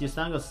不会有第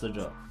3个死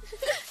者？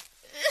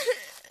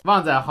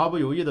旺仔毫不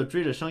犹豫地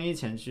追着声音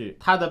前去，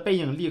他的背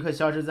影立刻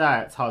消失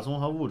在草丛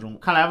和雾中。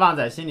看来旺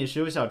仔心里是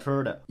有小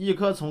春的。一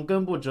棵从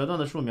根部折断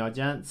的树苗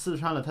间刺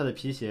穿了他的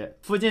皮鞋，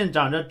附近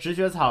长着止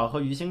血草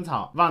和鱼腥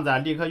草。旺仔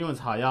立刻用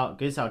草药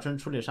给小春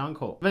处理伤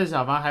口，问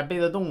小房还背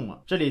得动吗？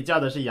这里叫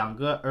的是杨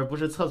哥，而不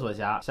是厕所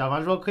侠。小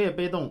房说可以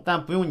背动，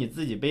但不用你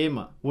自己背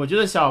嘛。我觉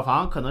得小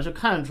房可能是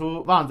看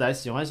出旺仔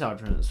喜欢小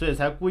春，所以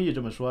才故意这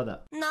么说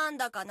的。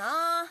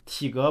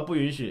体格不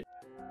允许。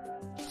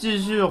继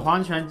续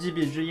黄泉击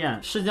毙之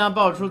宴，是将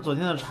爆出昨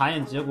天的查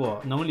验结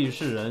果。能理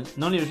是人，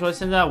能理说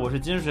现在我是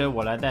金水，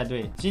我来带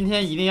队，今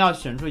天一定要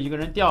选出一个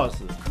人吊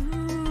死。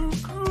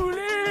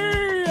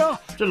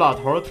这老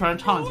头突然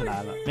唱起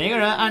来了，每个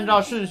人按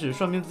照顺序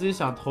说明自己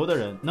想投的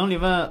人。能理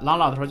问狼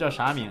老头叫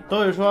啥名，都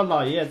会说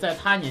老爷爷在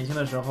他年轻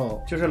的时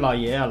候就是老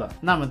爷爷了，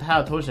那么他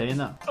要投谁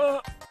呢？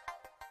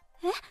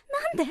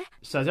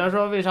小千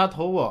说为啥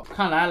投我？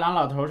看来狼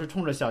老头是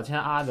冲着小千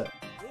啊的。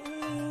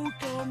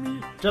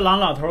这狼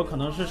老头可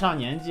能是上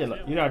年纪了，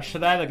有点痴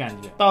呆的感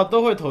觉，到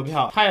都会投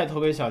票，他也投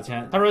给小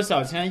千。他说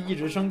小千一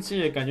直生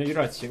气，感觉有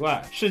点奇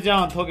怪。是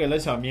将投给了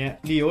小咩，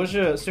理由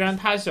是虽然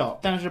他小，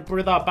但是不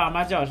知道爸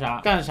妈叫啥，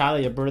干啥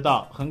的也不知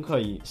道，很可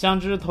疑。香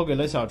枝投给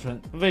了小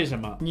春，为什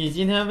么？你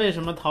今天为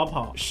什么逃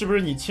跑？是不是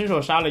你亲手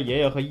杀了爷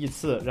爷和义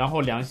次，然后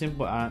良心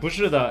不安？不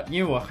是的，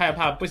因为我害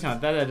怕，不想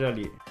待在这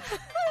里。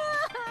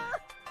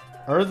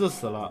儿子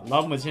死了，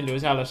老母亲流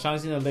下了伤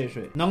心的泪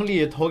水。能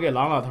力投给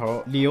狼老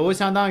头，理由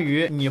相当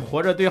于你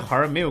活着对好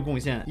人没有贡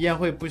献，宴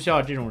会不需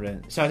要这种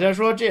人。小千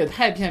说这也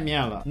太片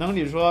面了。能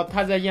力说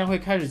他在宴会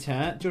开始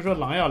前就说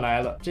狼要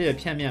来了，这也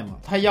片面吗？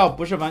他要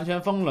不是完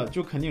全疯了，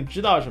就肯定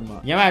知道什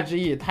么。言外之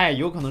意，他也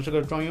有可能是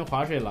个装晕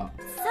划水狼。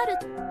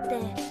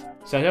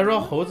小千说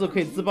猴子可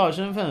以自报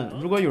身份，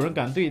如果有人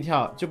敢对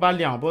跳，就把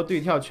2波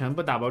对跳全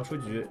部打包出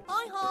局。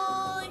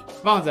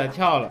旺仔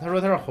跳了，他说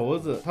他是猴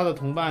子，他的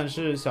同伴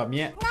是小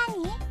咩。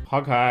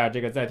好可爱啊，这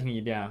个再听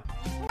一遍啊。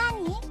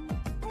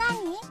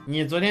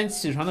你昨天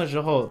起床的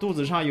时候肚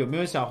子上有没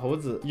有小猴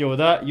子？有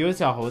的，有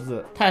小猴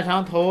子。太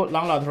常投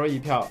狼老头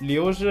1票，理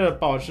由是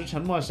保持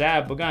沉默，谁也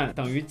不干，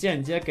等于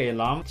间接给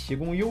狼提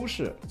供优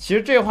势。其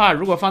实这话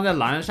如果放在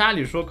狼人杀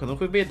里说可能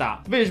会被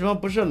打。为什么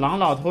不是狼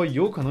老头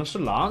有可能是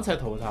狼才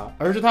投他，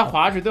而是他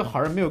划水对好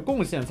人没有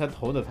贡献才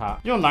投的他？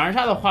用狼人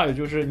杀的话语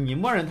就是你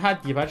默认他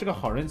底牌是个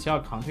好人，且要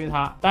扛推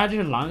他。当然这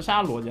是狼人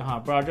杀逻辑哈，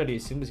不知道这里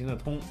行不行得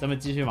通。咱们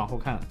继续往后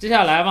看。接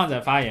下来旺仔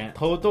发言，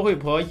投都会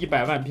婆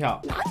100万票。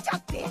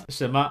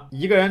什么？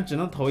一个人只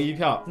能投1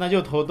票，那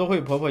就投都会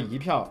婆婆1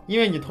票。因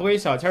为你投给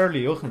小千的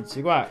理由很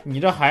奇怪，你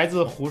这孩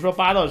子胡说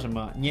八道什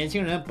么？年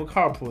轻人不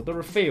靠谱，都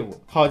是废物。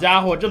好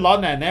家伙，这老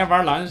奶奶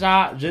玩狼人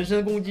杀，人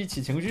身攻击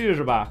起情绪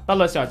是吧？到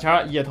了小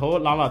千也投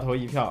狼老头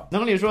1票。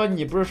能理说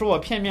你不是说我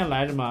片面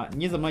来着吗？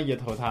你怎么也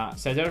投他？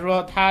小千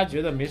说他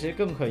觉得没谁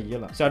更可疑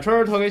了。小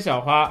春投给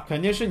小花，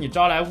肯定是你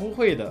招来污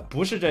秽的。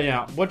不是这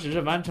样，我只是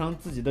完成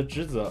自己的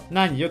职责，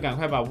那你就赶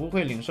快把污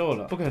秽领受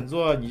了，不肯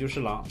做你就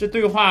是狼。这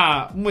对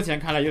话目前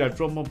看来有点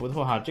捉摸不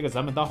透哈，这个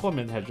咱们到后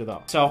面才知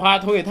道。小花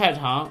投给太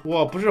长，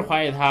我不是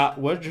怀疑他，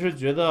我只是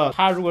觉得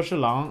他如果是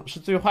狼是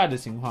最坏的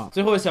情况。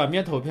最后小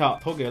咩投票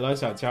投给了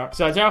小千，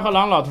小千和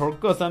狼老头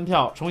各3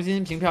票，重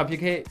新凭票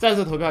PK。再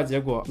次投票结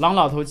果，狼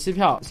老头7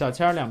票，小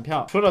千2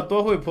票，除了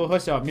多惠婆和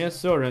小咩，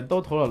所有人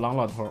都投了狼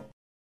老头。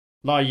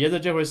老爷子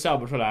这会儿笑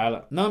不出来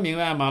了，能明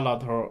白吗？老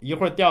头一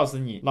会儿吊死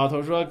你。老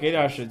头说给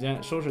点时间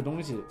收拾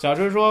东西。小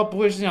春说不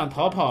会是想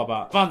逃跑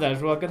吧？旺仔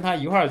说跟他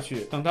一块儿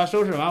去，等他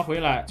收拾完回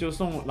来就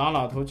送狼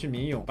老头去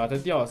民勇，把他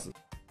吊死。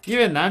因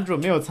为男主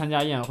没有参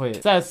加宴会，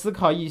在思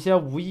考一些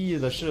无意义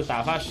的事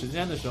打发时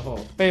间的时候，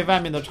被外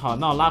面的吵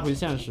闹拉回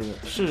现实，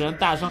是人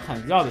大声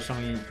喊叫的声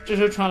音。这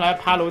时传来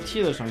爬楼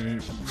梯的声音。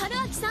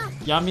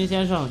阳明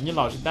先生，你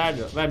老实待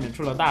着，外面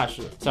出了大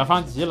事。小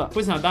芳急了，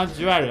不想当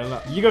局外人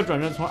了，一个转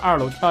身从2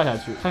楼跳下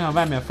去，看看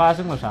外面发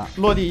生了啥。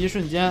落地一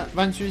瞬间，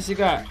弯曲膝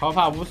盖，毫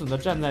发无损地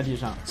站在地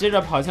上，接着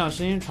跑向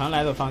声音传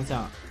来的方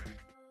向。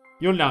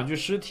有2具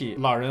尸体，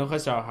老人和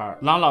小孩。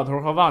狼老头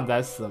和旺仔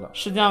死了。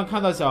石匠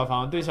看到小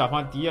房，对小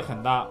房敌意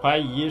很大，怀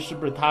疑是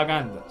不是他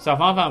干的。小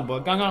房反驳，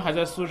刚刚还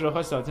在宿舍和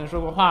小千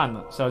说过话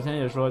呢。小千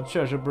也说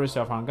确实不是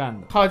小房干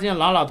的。靠近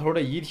狼老头的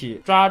遗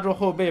体，抓住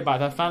后背把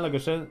他翻了个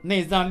身，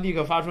内脏立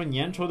刻发出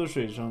粘稠的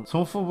水声，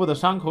从腹部的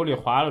伤口里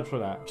滑了出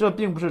来。这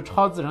并不是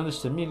超自然的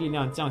神秘力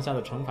量降下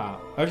的惩罚，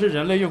而是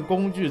人类用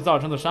工具造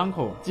成的伤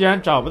口。既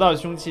然找不到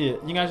凶器，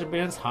应该是被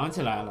人藏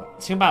起来了。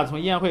请把从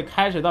宴会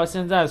开始到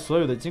现在所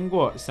有的经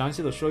过详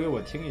细的说给我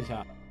听一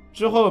下。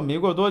之后没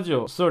过多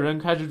久，所有人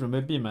开始准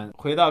备闭门，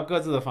回到各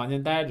自的房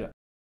间待着。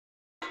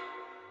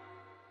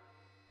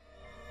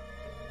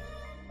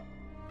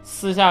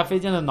四下飞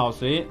溅的脑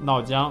髓、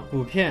脑浆、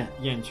骨片、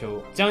眼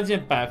球，将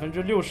近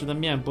60%的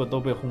面部都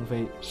被轰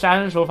飞。杀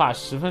人手法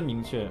十分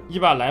明确，一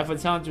把来福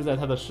枪就在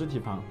他的尸体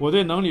旁。我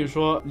对能理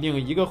说，领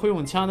一个会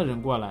用枪的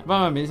人过来。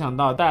万万没想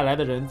到，带来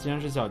的人竟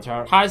然是小千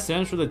儿。他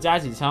娴熟的夹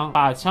起枪，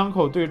把枪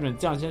口对准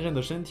酱先生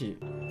的身体。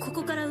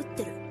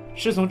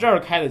是从这儿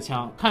开的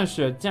枪，看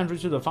血溅出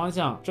去的方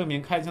向，证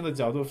明开枪的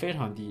角度非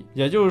常低，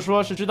也就是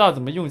说是知道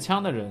怎么用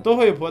枪的人。多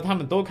惠婆他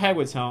们都开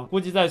过枪，估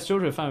计在修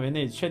水范围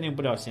内确定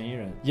不了嫌疑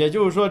人，也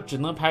就是说只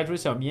能排除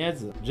小咩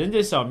子。人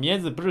家小咩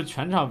子不是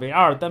全场唯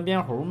2单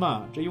边猴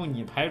吗？这用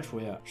你排除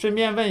呀？顺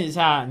便问一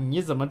下，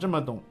你怎么这么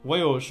懂？我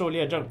有狩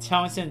猎证，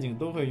枪陷阱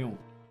都会用。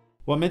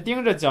我们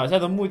盯着脚下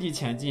的墓地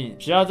前进，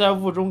只要在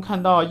雾中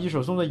看到一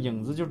手松的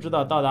影子，就知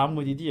道到达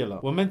目的地了。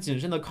我们谨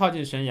慎地靠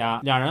近悬崖，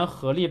两人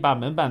合力把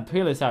门板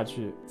推了下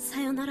去。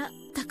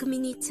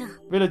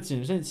为了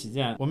谨慎起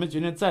见，我们决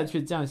定再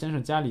去酱先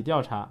生家里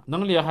调查。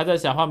能理还在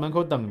小花门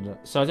口等着。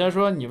小千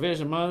说：“你为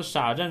什么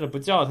傻站着不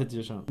叫他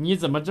几声？你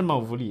怎么这么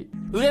无礼？”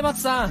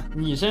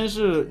你绅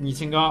士，你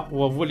清高，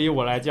我无礼，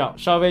我来叫。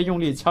稍微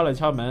用力敲了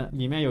敲门，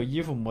里面有衣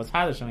服摩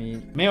擦的声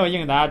音，没有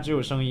应答，只有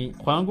声音。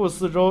环顾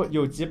四周，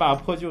有几把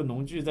破旧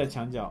农具在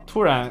墙角。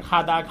突然，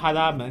咔嗒咔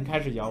嗒，门开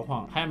始摇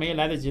晃。还没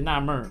来得及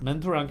纳闷，门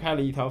突然开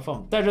了一条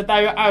缝，在这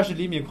大约20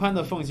厘米宽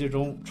的缝隙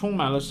中，充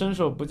满了伸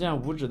手不见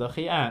五指的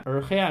黑暗，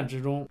而黑暗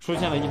之中出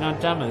现了一张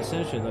沾满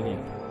鲜血的脸。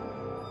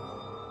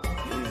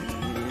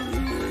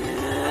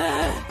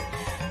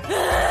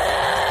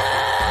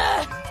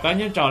赶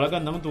紧找了个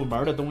能堵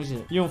门的东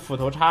西，用斧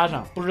头插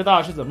上，不知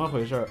道是怎么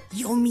回事。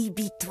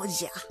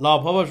老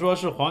婆婆说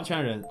是黄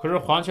泉人，可是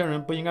黄泉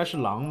人不应该是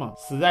狼吗？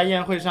死在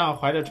宴会上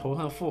怀着仇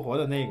恨复活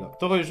的那个，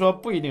都会说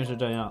不一定是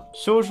这样。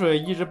修水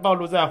一直暴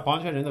露在黄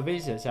泉人的威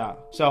胁下，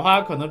小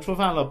花可能触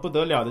犯了不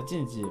得了的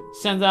禁忌。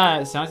现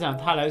在想想，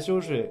他来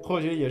修水，或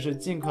许也是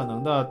尽可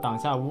能的挡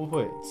下污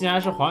秽。既然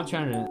是黄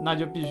泉人，那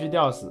就必须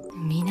吊死。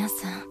皆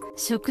さん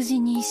食事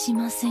にし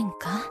ません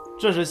か？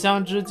这时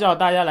香枝叫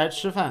大家来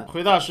吃饭。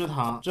回到食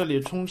堂，这里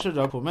充斥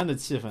着苦闷的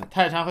气氛。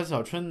太常和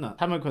小春呢？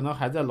他们可能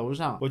还在楼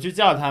上。我去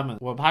叫他们。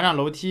我爬上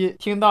楼梯，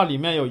听到里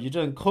面有一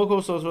阵抠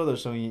抠搜搜的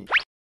声音。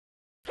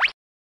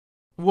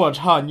我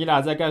操，你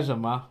俩在干什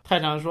么？太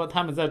常说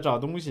他们在找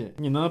东西，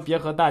你能别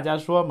和大家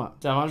说吗？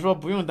甲方说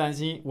不用担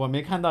心，我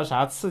没看到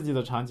啥刺激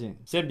的场景，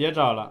先别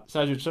找了，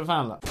下去吃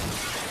饭了。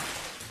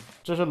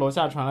这时楼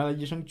下传来了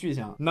一声巨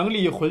响，能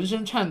里浑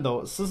身颤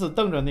抖，死死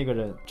瞪着那个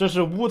人。这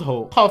是乌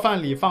头，泡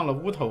饭里放了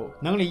乌头，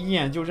能里一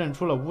眼就认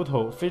出了乌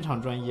头，非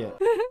常专业。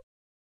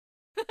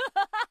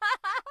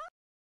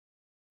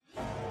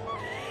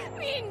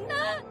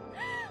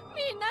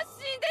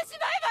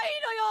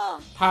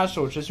他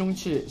手持凶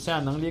器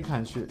向能里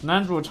砍去，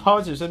男主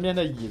抄起身边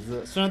的椅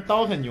子，虽然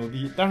刀很牛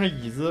逼，但是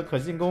椅子可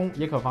进攻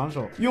也可防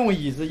守，用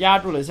椅子压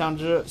住了香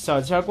枝。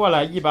小千过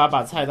来一把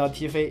把菜刀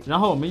踢飞，然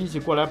后我们一起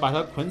过来把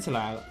他捆起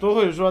来了。多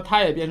会说他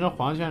也变成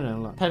黄泉人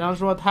了。太常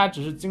说他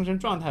只是精神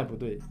状态不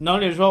对。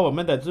能里说我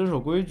们得遵守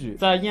规矩，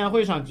在宴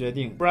会上决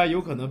定，不然有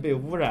可能被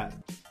污染。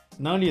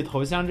能里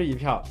投香枝一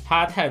票，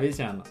他太危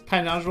险了。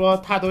太常说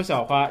他投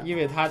小花，因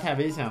为他太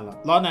危险了。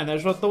老奶奶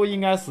说都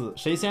应该死，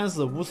谁先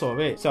死无所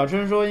谓。小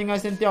春说应该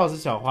先吊死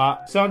小花，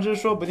香枝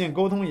说不定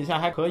沟通一下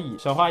还可以，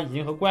小花已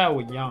经和怪物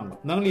一样了。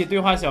能里对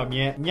话小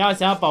咩，你要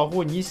想保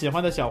护你喜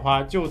欢的小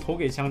花，就投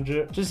给香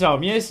枝，是小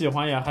咩喜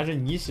欢呀，还是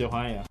你喜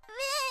欢呀？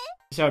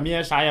小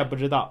咩啥也不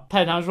知道。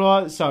太常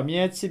说小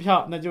咩弃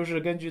票，那就是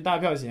根据大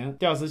票型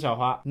吊死小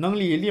花。能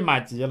里立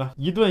马急了，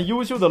一顿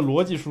优秀的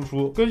逻辑输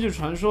出。根据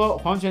传说，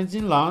黄泉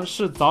金狼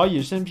是早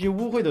已身披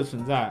污秽的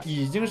存在，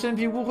已经身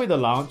披污秽的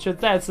狼却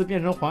再次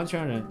变成黄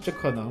泉人，这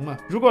可能吗？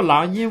如果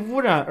狼因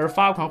污染而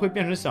发狂，会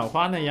变成小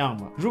花那样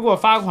吗？如果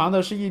发狂的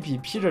是一匹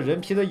披着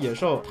人皮的野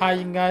兽，它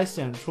应该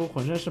显出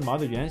浑身是毛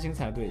的原型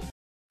才对。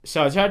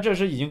小千这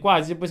时已经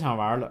挂机不想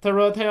玩了，他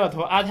说他要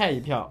投阿泰一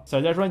票。小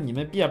千说你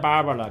们别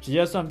叭叭了，直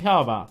接算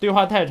票吧，对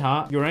话太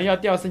长，有人要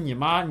吊死你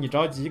妈，你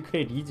着急可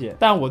以理解，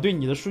但我对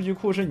你的数据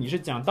库是你是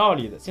讲道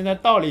理的，现在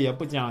道理也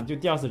不讲就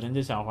吊死人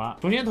家小花。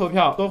重新投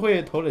票，都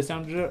会投了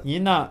香枝。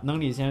您呢，能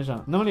里先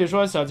生？能里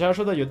说小千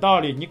说的有道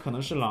理，你可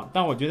能是狼，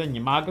但我觉得你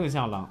妈更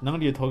像狼。能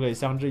里投给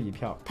香枝一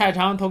票，太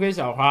长投给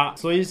小花，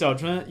所以小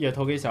春也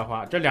投给小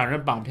花，这两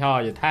人绑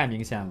票也太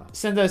明显了。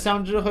现在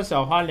香枝和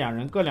小花两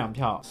人各2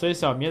票，所以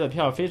小咩的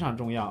票非常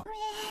重要。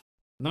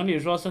能里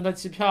说算他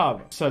弃票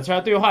吧。小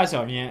千对话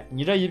小咩，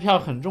你这一票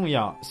很重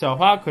要，小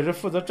花可是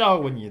负责照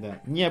顾你的，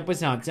你也不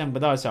想见不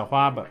到小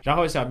花吧？然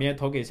后小咩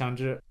投给香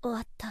枝。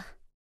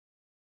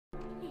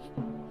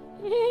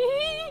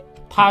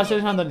他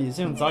身上的理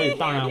性早已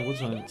荡然无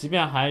存，即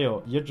便还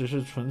有，也只是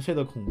纯粹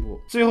的恐怖。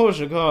最后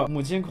时刻，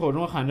母亲口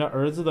中喊着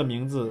儿子的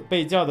名字，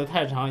被叫得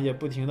太长，也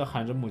不停地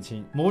喊着母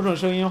亲。某种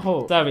声音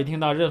后，再未听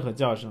到任何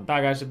叫声，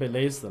大概是被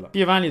勒死了。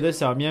臂弯里的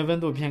小咩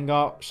温度偏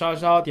高，稍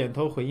稍点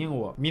头回应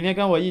我：“明天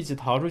跟我一起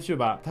逃出去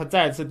吧。”他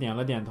再次点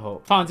了点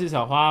头。放弃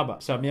小花吧。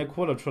小咩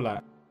哭了出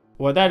来。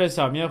我带着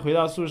小咩回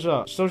到宿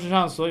舍，收拾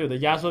上所有的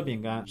压缩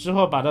饼干，之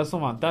后把他送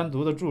往单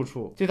独的住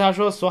处，对他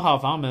说锁好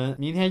房门，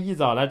明天一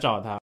早来找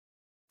他。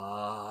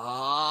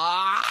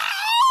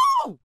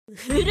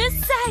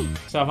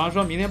小房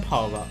说明天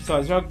跑吧。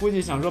小圈估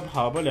计想说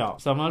跑不了。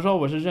小房说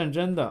我是认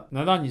真的，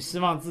难道你希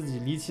望自己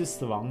离奇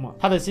死亡吗？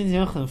他的心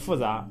情很复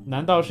杂，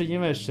难道是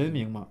因为神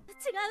明吗？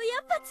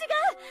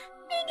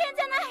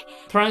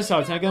突然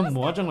小钱跟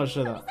魔怔了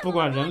似的，不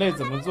管人类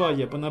怎么做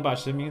也不能把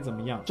神明怎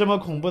么样。这么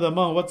恐怖的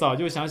梦我早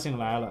就想醒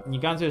来了，你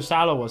干脆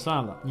杀了我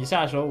算了，你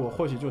下手我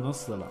或许就能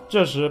死了。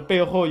这时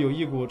背后有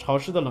一股潮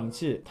湿的冷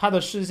气，他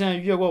的视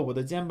线越过我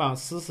的肩膀，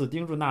死死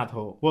盯住那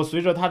头。我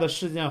随着他的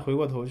视线回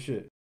过头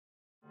去，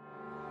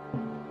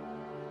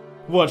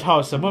我操，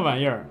什么玩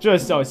意儿？这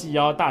小细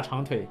腰大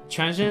长腿，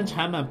全身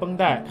缠满绷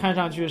带，看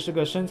上去是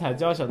个身材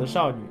娇小的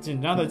少女。紧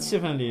张的气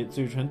氛里，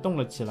嘴唇动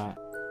了起来。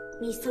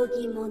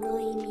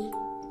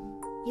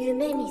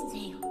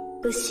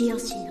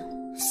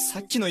さ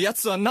っきのや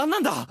つは何な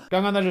んだ？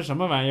刚刚那是什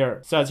么玩意儿？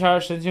小千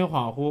神情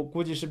恍惚，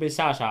估计是被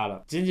吓傻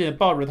了，紧紧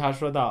抱住他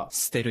说道：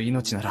捨てる命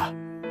なら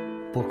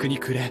僕に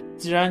くれ。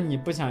既然你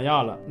不想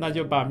要了，那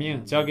就把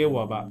命交给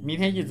我吧。明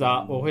天一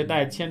早我会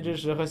带千之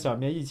石和小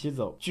咩一起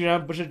走。居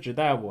然不是只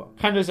带我。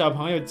看着小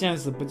朋友见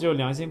死不救，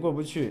良心过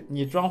不去。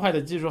你装坏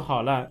的技术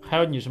好烂，还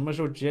有你什么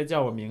时候直接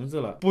叫我名字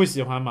了？不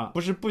喜欢吗？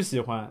不是不喜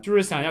欢，就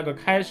是想要个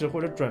开始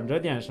或者转折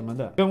点什么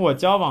的，跟我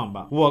交往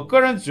吧。我个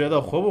人觉得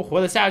活不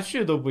活得下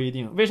去都不一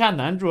定，为啥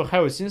男主还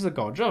有心思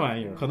搞这玩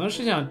意儿？可能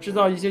是想制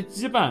造一些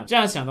羁绊，这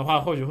样想的话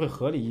或许会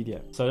合理一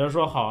点。小娟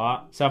说好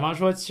啊。小房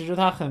说其实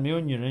他很没有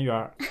女人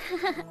缘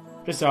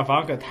这小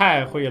房可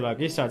太会了，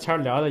给小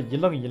千聊得一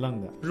愣一愣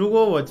的。如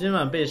果我今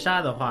晚被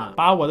杀的话，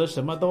把我的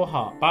什么都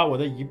好，把我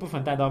的一部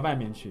分带到外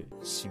面去。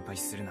心配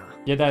するな。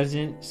别担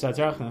心，小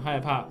千很害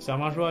怕。小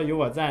房说有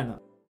我在呢。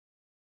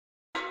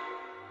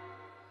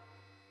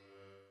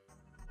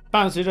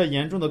伴随着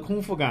严重的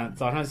空腹感，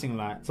早上醒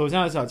来，走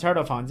向小千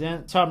的房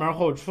间，敲门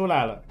后出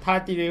来了。他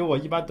递给我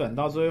一把短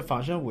刀作为防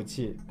身武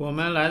器。我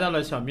们来到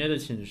了小咩的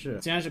寝室，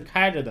竟然是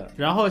开着的。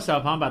然后小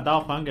房把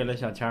刀还给了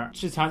小千，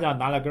去墙角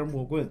拿了根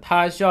木棍，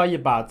他需要一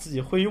把自己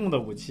会用的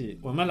武器。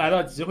我们来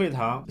到集会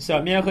堂，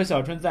小咩和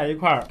小春在一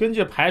块儿。根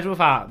据排除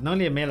法，能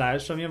力没来，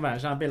说明晚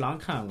上被狼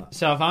砍了。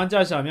小房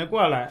叫小咩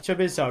过来，却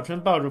被小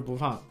春抱住不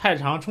放。太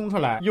长冲出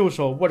来，右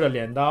手握着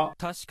镰刀。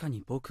確か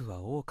に僕は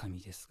狼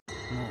です。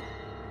もう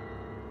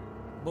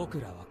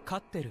僕らは勝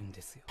ってるん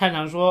ですよ。太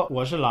常说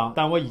我是狼，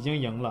但我已经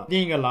赢了。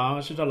另一个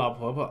狼是这老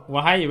婆婆，我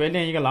还以为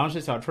另一个狼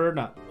是小春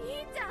呢。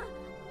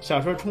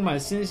小春充满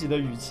欣喜的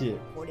语气。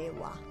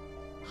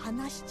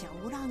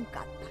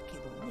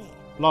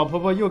老婆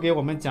婆又给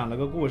我们讲了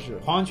个故事，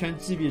黄泉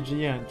击毙之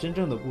宴真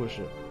正的故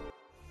事。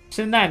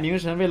申奈冥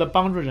神为了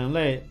帮助人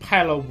类，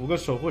派了5个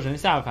守护神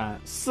下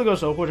凡，4个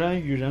守护神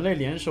与人类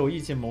联手一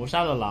起谋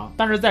杀了狼。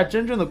但是在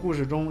真正的故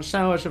事中，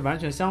善恶是完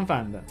全相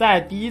反的。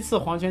在第一次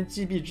黄泉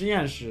击毙之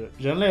宴时，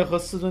人类和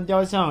4尊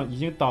雕像已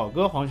经倒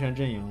戈黄泉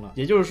阵营了，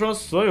也就是说，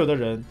所有的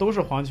人都是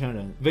黄泉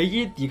人，唯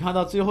一抵抗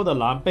到最后的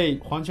狼被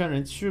黄泉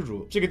人驱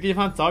逐。这个地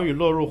方早已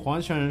落入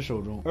黄泉人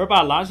手中，而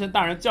把狼神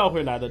大人叫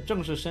回来的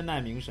正是申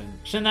奈冥神。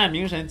申奈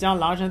冥神将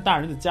狼神大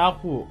人的加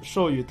护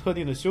授予特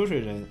定的修水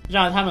人，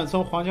让他们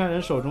从黄泉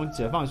人手中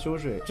解放修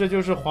水，这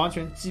就是黄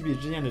泉击毙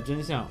之宴的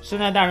真相。申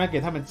奈大人给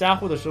他们加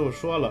护的时候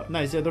说了，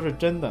那些都是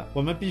真的，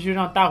我们必须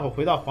让大伙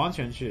回到黄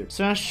泉去。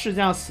虽然侍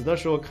将死的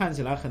时候看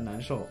起来很难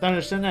受，但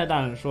是申奈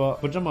大人说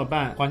不这么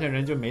办，黄泉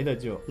人就没得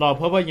救。老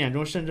婆婆眼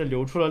中甚至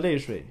流出了泪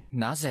水。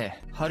なぜ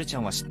はるち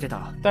ゃんは知ってた？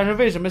但是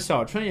为什么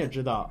小春也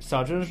知道？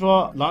小春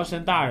说狼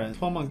神大人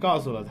托梦告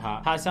诉了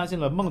他，他相信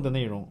了梦的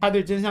内容，他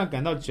对真相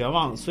感到绝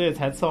望，所以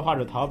才策划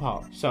着逃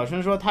跑。小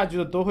春说他觉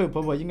得多惠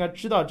婆婆应该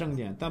知道正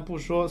点，但不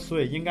说，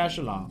所以应该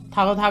是狼。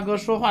他和他哥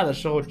说话的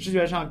时候，直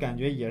觉上感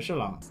觉也是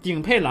狼。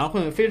顶配狼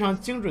混非常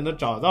精准地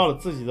找到了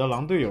自己的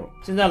狼队友。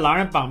现在狼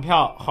人绑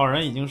票，好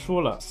人已经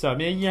输了，小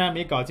咩依然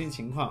没搞清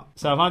情况。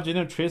小芳决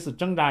定垂死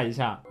挣扎一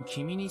下。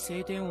君に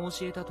聖典を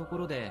教えたとこ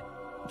ろで、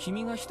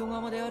君が人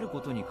側であるこ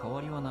とに変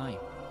わりはない。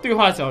对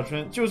话小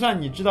春，就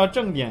算你知道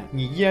正点，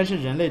你依然是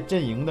人类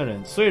阵营的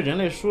人，所以人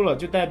类输了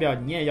就代表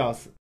你也要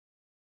死。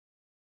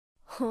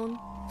本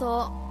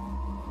当。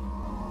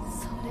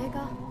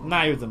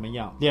那又怎么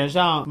样？脸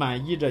上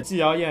满溢着既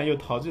妖艳又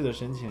陶醉的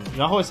神情。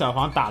然后小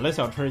黄打了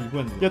小春一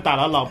棍子，又打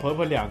了老婆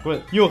婆2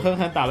棍，又狠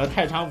狠打了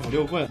太长5、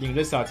6棍，领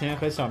着小千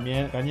和小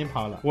咩赶紧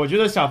跑了。我觉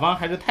得小黄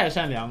还是太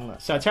善良了。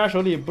小千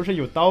手里不是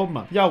有刀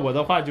吗？要我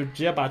的话就直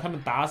接把他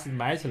们打死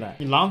埋起来。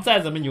你狼再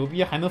怎么牛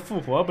逼还能复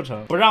活不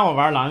成？不让我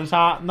玩狼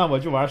杀，那我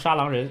就玩杀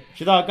狼人。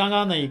直到刚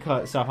刚那一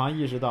刻，小黄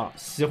意识到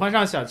喜欢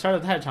上小千的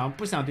太长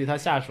不想对他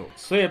下手，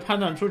所以判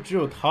断出只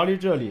有逃离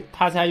这里，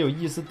他才有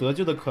一丝得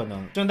救的可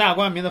能。正大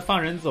光明的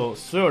放人走，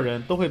所有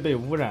人都会被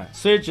污染，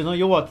所以只能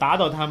由我打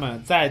倒他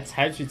们，再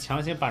采取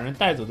强行把人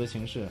带走的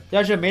形式。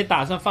要是没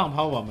打算放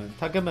跑我们，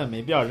他根本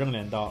没必要扔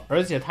镰刀，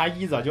而且他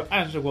一早就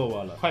暗示过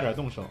我了，快点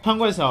动手。穿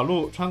过小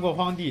路，穿过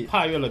荒地，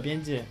跨越了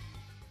边界。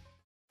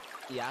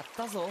やっ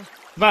たぞ！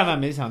万万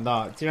没想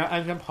到，竟然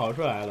安全跑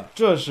出来了。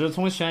这时，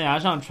从悬崖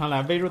上传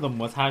来微弱的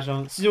摩擦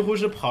声，几乎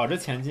是跑着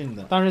前进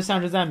的，但是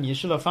像是在迷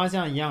失了方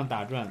向一样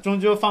打转，终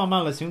究放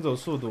慢了行走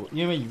速度，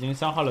因为已经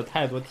消耗了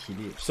太多体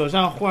力。手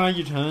上忽然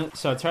一沉，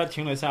小千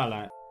停了下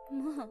来。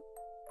もう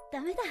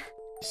ダメだ。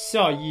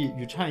笑意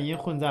与颤音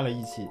混在了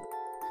一起。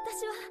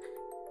私は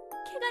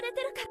汚れ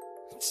てるか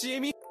ら。ちえ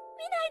み。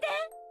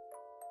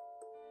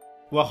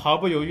我毫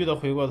不犹豫地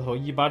回过头，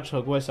一把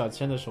扯过小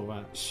千的手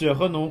腕，血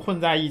和脓混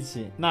在一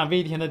起，那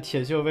微甜的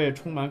铁锈味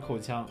充满口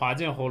腔，滑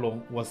进喉咙。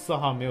我丝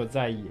毫没有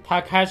在意。他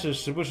开始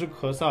时不时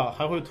咳嗽，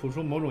还会吐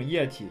出某种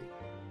液体。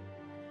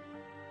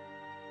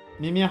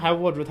明明还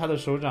握住他的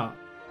手掌，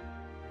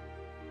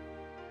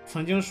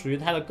曾经属于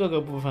他的各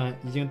个部分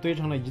已经堆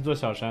成了一座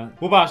小山。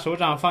我把手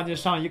掌放进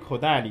上衣口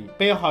袋里，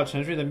背好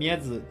沉睡的咩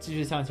子，继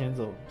续向前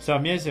走。小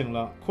咩醒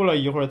了，哭了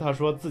一会儿，他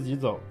说自己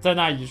走。在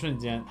那一瞬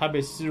间，他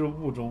被吸入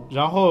雾中，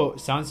然后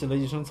响起了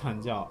一声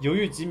惨叫。犹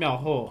豫几秒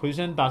后，回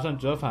身打算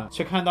折返，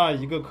却看到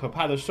一个可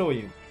怕的兽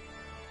影。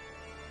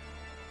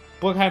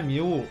拨开迷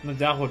雾，那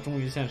家伙终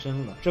于现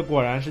身了。这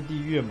果然是地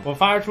狱吗？我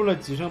发出了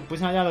几声不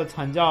像样的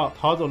惨叫，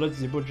逃走了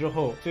几步之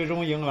后，最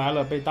终迎来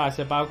了被大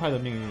卸八块的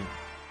命运。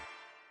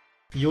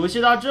游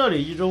戏到这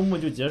里，1周目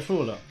就结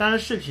束了。但是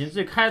视频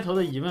最开头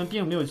的疑问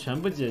并没有全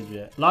部解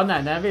决。老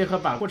奶奶为何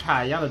把裤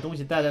衩一样的东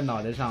西戴在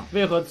脑袋上？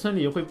为何村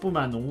里会布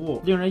满浓雾？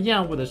令人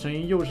厌恶的声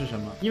音又是什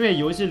么？因为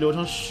游戏流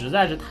程实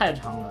在是太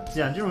长了，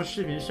剪这种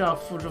视频是要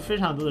付出非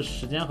常多的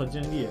时间和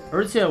精力，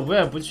而且我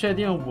也不确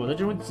定我的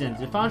这种剪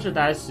辑方式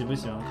大家喜不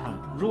喜欢看。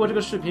如果这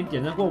个视频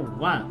点赞过5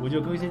万，我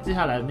就更新接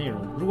下来的内容；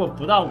如果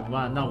不到5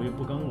万，那我就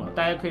不更了。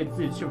大家可以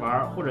自己去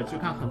玩，或者去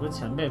看很多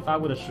前辈发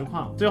过的实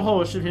况。最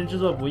后，视频制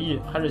作不易，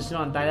还是希望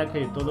望大家可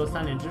以多多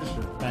3连支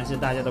持，感谢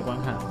大家的观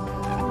看。